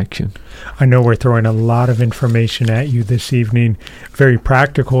with rejection. I know we're throwing a lot of information at you this evening, very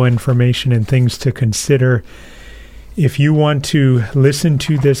practical information and things to consider. If you want to listen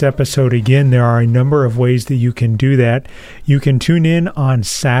to this episode again, there are a number of ways that you can do that. You can tune in on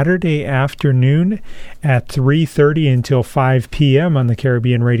Saturday afternoon at 3:30 until 5 p.m. on the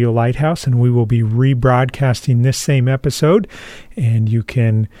Caribbean Radio Lighthouse, and we will be rebroadcasting this same episode, and you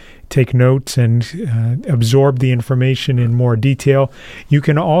can take notes and absorb the information in more detail. You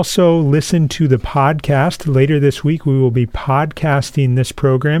can also listen to the podcast. Later this week, we will be podcasting this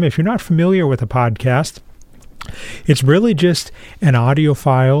program. If you're not familiar with a podcast, it's really just an audio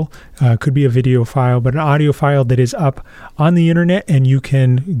file, could be a video file, but an audio file that is up on the internet, and you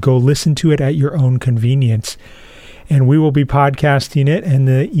can go listen to it at your own convenience. And we will be podcasting it, and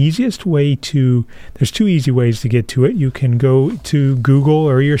the easiest way there's two easy ways to get to it. You can go to Google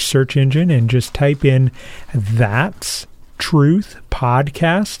or your search engine and just type in That's Truth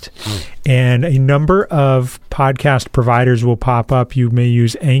Podcast, and a number of podcast providers will pop up. You may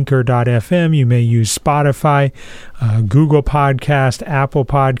use Anchor.fm, you may use Spotify, Google Podcast, Apple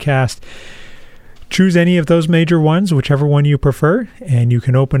Podcast. Choose any of those major ones, whichever one you prefer, and you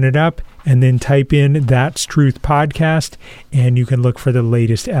can open it up and then type in That's Truth Podcast, and you can look for the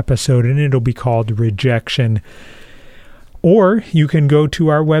latest episode, and it'll be called Rejection. Or you can go to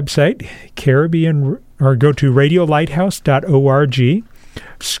our website, or go to radiolighthouse.org,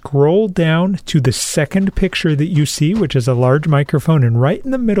 scroll down to the second picture that you see, which is a large microphone, and right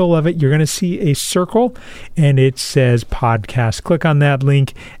in the middle of it, you're going to see a circle, and it says podcast. Click on that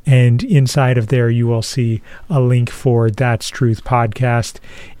link, and inside of there, you will see a link for That's Truth Podcast,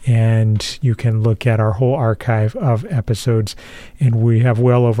 and you can look at our whole archive of episodes, and we have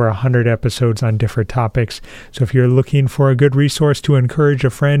well over 100 episodes on different topics. So if you're looking for a good resource to encourage a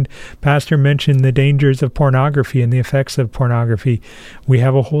friend, Pastor mentioned the dangers of pornography and the effects of pornography. We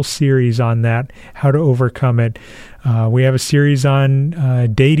have a whole series on that, how to overcome it. We have a series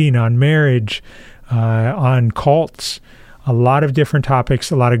on dating, on marriage, on cults, a lot of different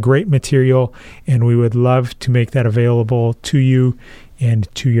topics, a lot of great material, and we would love to make that available to you and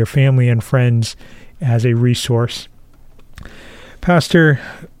to your family and friends as a resource. Pastor,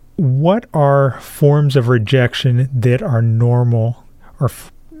 what are forms of rejection that are normal, or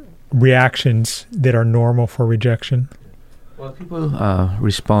reactions that are normal for rejection? Well, people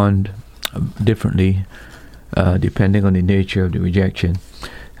respond differently depending on the nature of the rejection.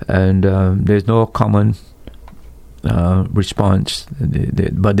 And there's no common response,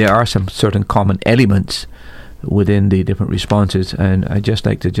 but there are some certain common elements within the different responses, and I'd just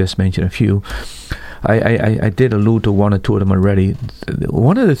like to just mention a few. I did allude to one or two of them already.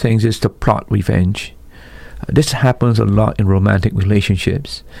 One of the things is to plot revenge. This happens a lot in romantic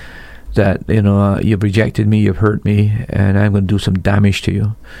relationships, that, you've rejected me, you've hurt me, and I'm going to do some damage to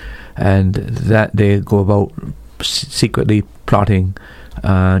you. And that they go about secretly plotting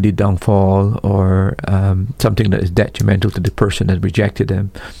the downfall or something that is detrimental to the person that rejected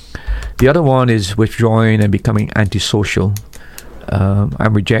them. The other one is withdrawing and becoming antisocial.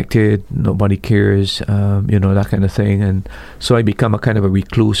 I'm rejected, nobody cares, that kind of thing. And so I become a kind of a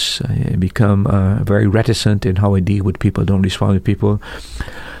recluse. I become very reticent in how I deal with people, don't respond to people.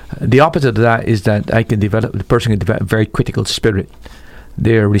 The opposite of that is that the person can develop a very critical spirit.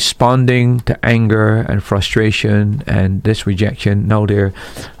 They're responding to anger and frustration and this rejection. Now they're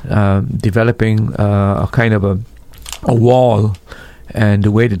developing a kind of a wall. And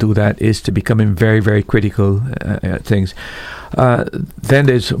the way to do that is to becoming very, very critical at things. Then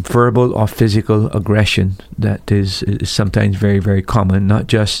there's verbal or physical aggression that is sometimes very, very common. Not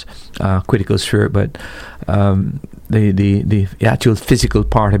just critical spirit, but the actual physical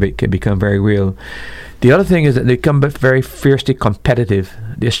part of it can become very real. The other thing is that they become very fiercely competitive.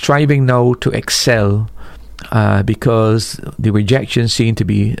 They're striving now to excel. Because the rejection seemed to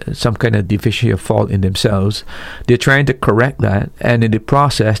be some kind of deficiency or fault in themselves. They're trying to correct that, and in the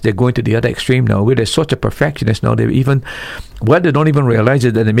process they're going to the other extreme now, where they're such a perfectionist now, they don't even realize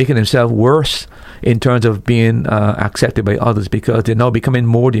it, that they're making themselves worse in terms of being accepted by others, because they're now becoming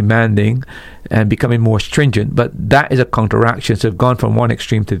more demanding and becoming more stringent. But that is a counteraction, so they've gone from one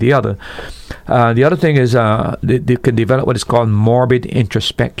extreme to the other. The other thing is they can develop what is called morbid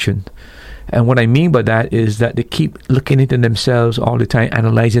introspection. And what I mean by that is that they keep looking into themselves all the time,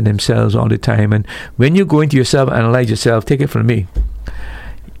 analyzing themselves all the time. And when you go into yourself, analyze yourself, take it from me,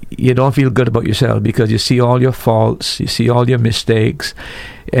 you don't feel good about yourself, because you see all your faults, you see all your mistakes.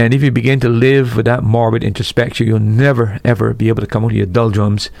 And if you begin to live with that morbid introspection, you'll never, ever be able to come out of your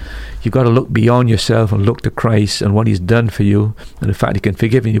doldrums. You've got to look beyond yourself and look to Christ and what He's done for you and the fact He can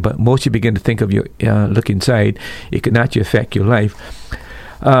forgive you. But once you begin to think of your look inside, it can actually affect your life.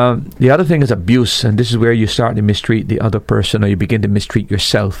 The other thing is abuse, and this is where you start to mistreat the other person, or you begin to mistreat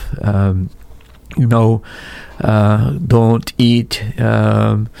yourself. Don't eat.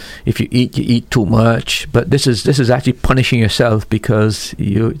 If you eat too much. But this is actually punishing yourself because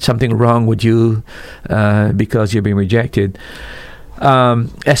something wrong with you because you're being rejected.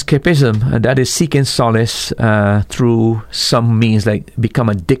 Escapism, and that is seeking solace through some means, like become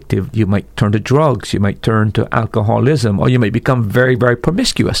addictive. You might turn to drugs, you might turn to alcoholism, or you might become very, very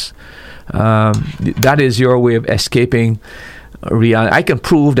promiscuous. That is your way of escaping reality. I can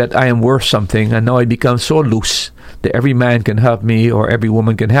prove that I am worth something, and now I become so loose that every man can have me or every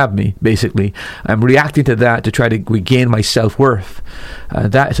woman can have me, basically. I'm reacting to that to try to regain my self-worth.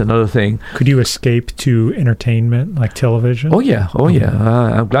 That is another thing. Could you escape to entertainment like television? Oh, yeah.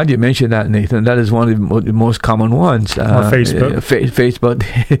 I'm glad you mentioned that, Nathan. That is one of the most common ones. Or Facebook. Facebook.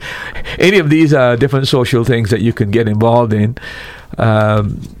 Any of these different social things that you can get involved in. So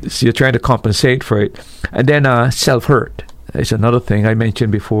you're trying to compensate for it. And then self-hurt. It's another thing I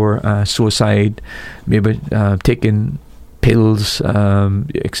mentioned before, suicide, maybe taking pills,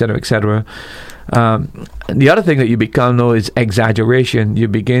 etc., etc. The other thing that you become, though, is exaggeration. You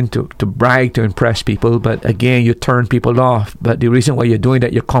begin to brag to impress people, but again, you turn people off. But the reason why you're doing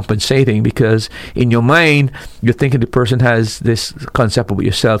that, you're compensating, because in your mind, you're thinking the person has this concept about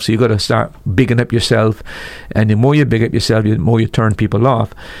yourself, so you got to start bigging up yourself. And the more you big up yourself, the more you turn people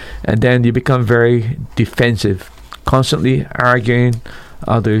off. And then you become very defensive, constantly arguing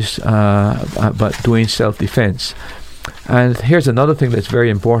others, but doing self-defense. And here's another thing that's very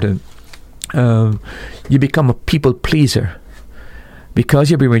important. You become a people pleaser.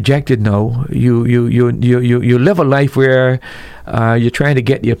 Because you've been rejected now, you live a life where you're trying to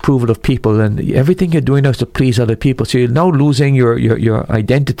get the approval of people, and everything you're doing now is to please other people. So you're now losing your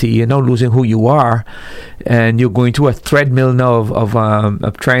identity. You're now losing who you are, and you're going through a treadmill now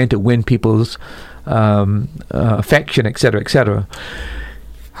of trying to win people's affection, etc., etc.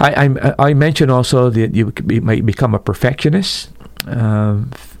 I mentioned also that you might become a perfectionist.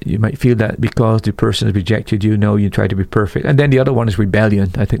 You might feel that because the person has rejected you, you try to be perfect. And then the other one is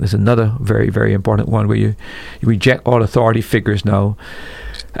rebellion. I think there's another very, very important one where you reject all authority figures now.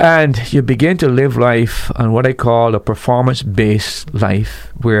 And you begin to live life on what I call a performance-based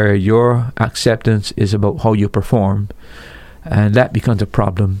life, where your acceptance is about how you perform. And that becomes a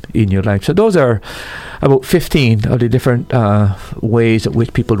problem in your life. So those are about 15 of the different ways in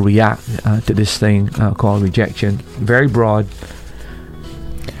which people react to this thing called rejection. Very broad,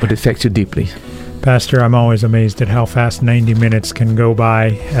 but it affects you deeply. Pastor, I'm always amazed at how fast 90 minutes can go by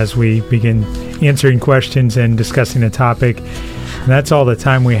as we begin answering questions and discussing a topic. And that's all the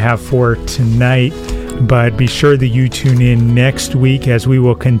time we have for tonight. But be sure that you tune in next week as we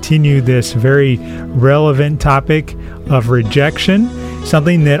will continue this very relevant topic of rejection,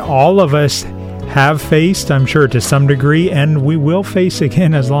 something that all of us have faced, I'm sure, to some degree, and we will face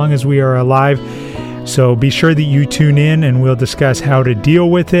again as long as we are alive. So be sure that you tune in and we'll discuss how to deal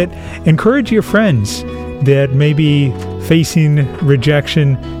with it. Encourage your friends that may be facing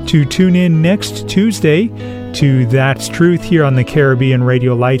rejection to tune in next Tuesday to That's Truth here on the Caribbean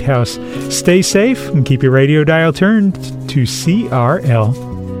Radio Lighthouse. Stay safe and keep your radio dial turned to CRL.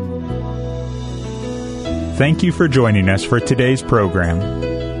 Thank you for joining us for today's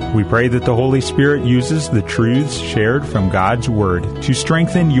program. We pray that the Holy Spirit uses the truths shared from God's Word to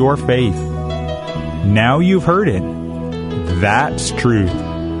strengthen your faith. Now you've heard it. That's truth.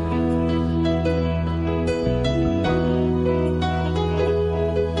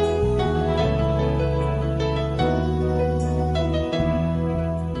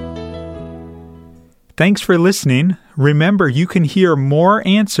 Thanks for listening. Remember, you can hear more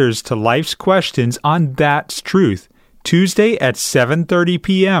answers to life's questions on That's Truth, Tuesday at 7:30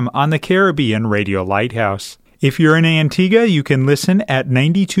 p.m. on the Caribbean Radio Lighthouse. If you're in Antigua, you can listen at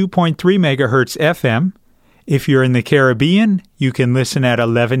 92.3 megahertz FM. If you're in the Caribbean, you can listen at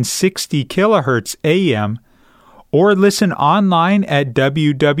 1160 kilohertz AM, or listen online at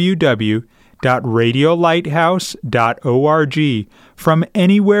www.radiolighthouse.org from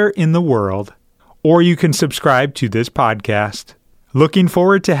anywhere in the world. Or you can subscribe to this podcast. Looking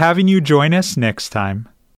forward to having you join us next time.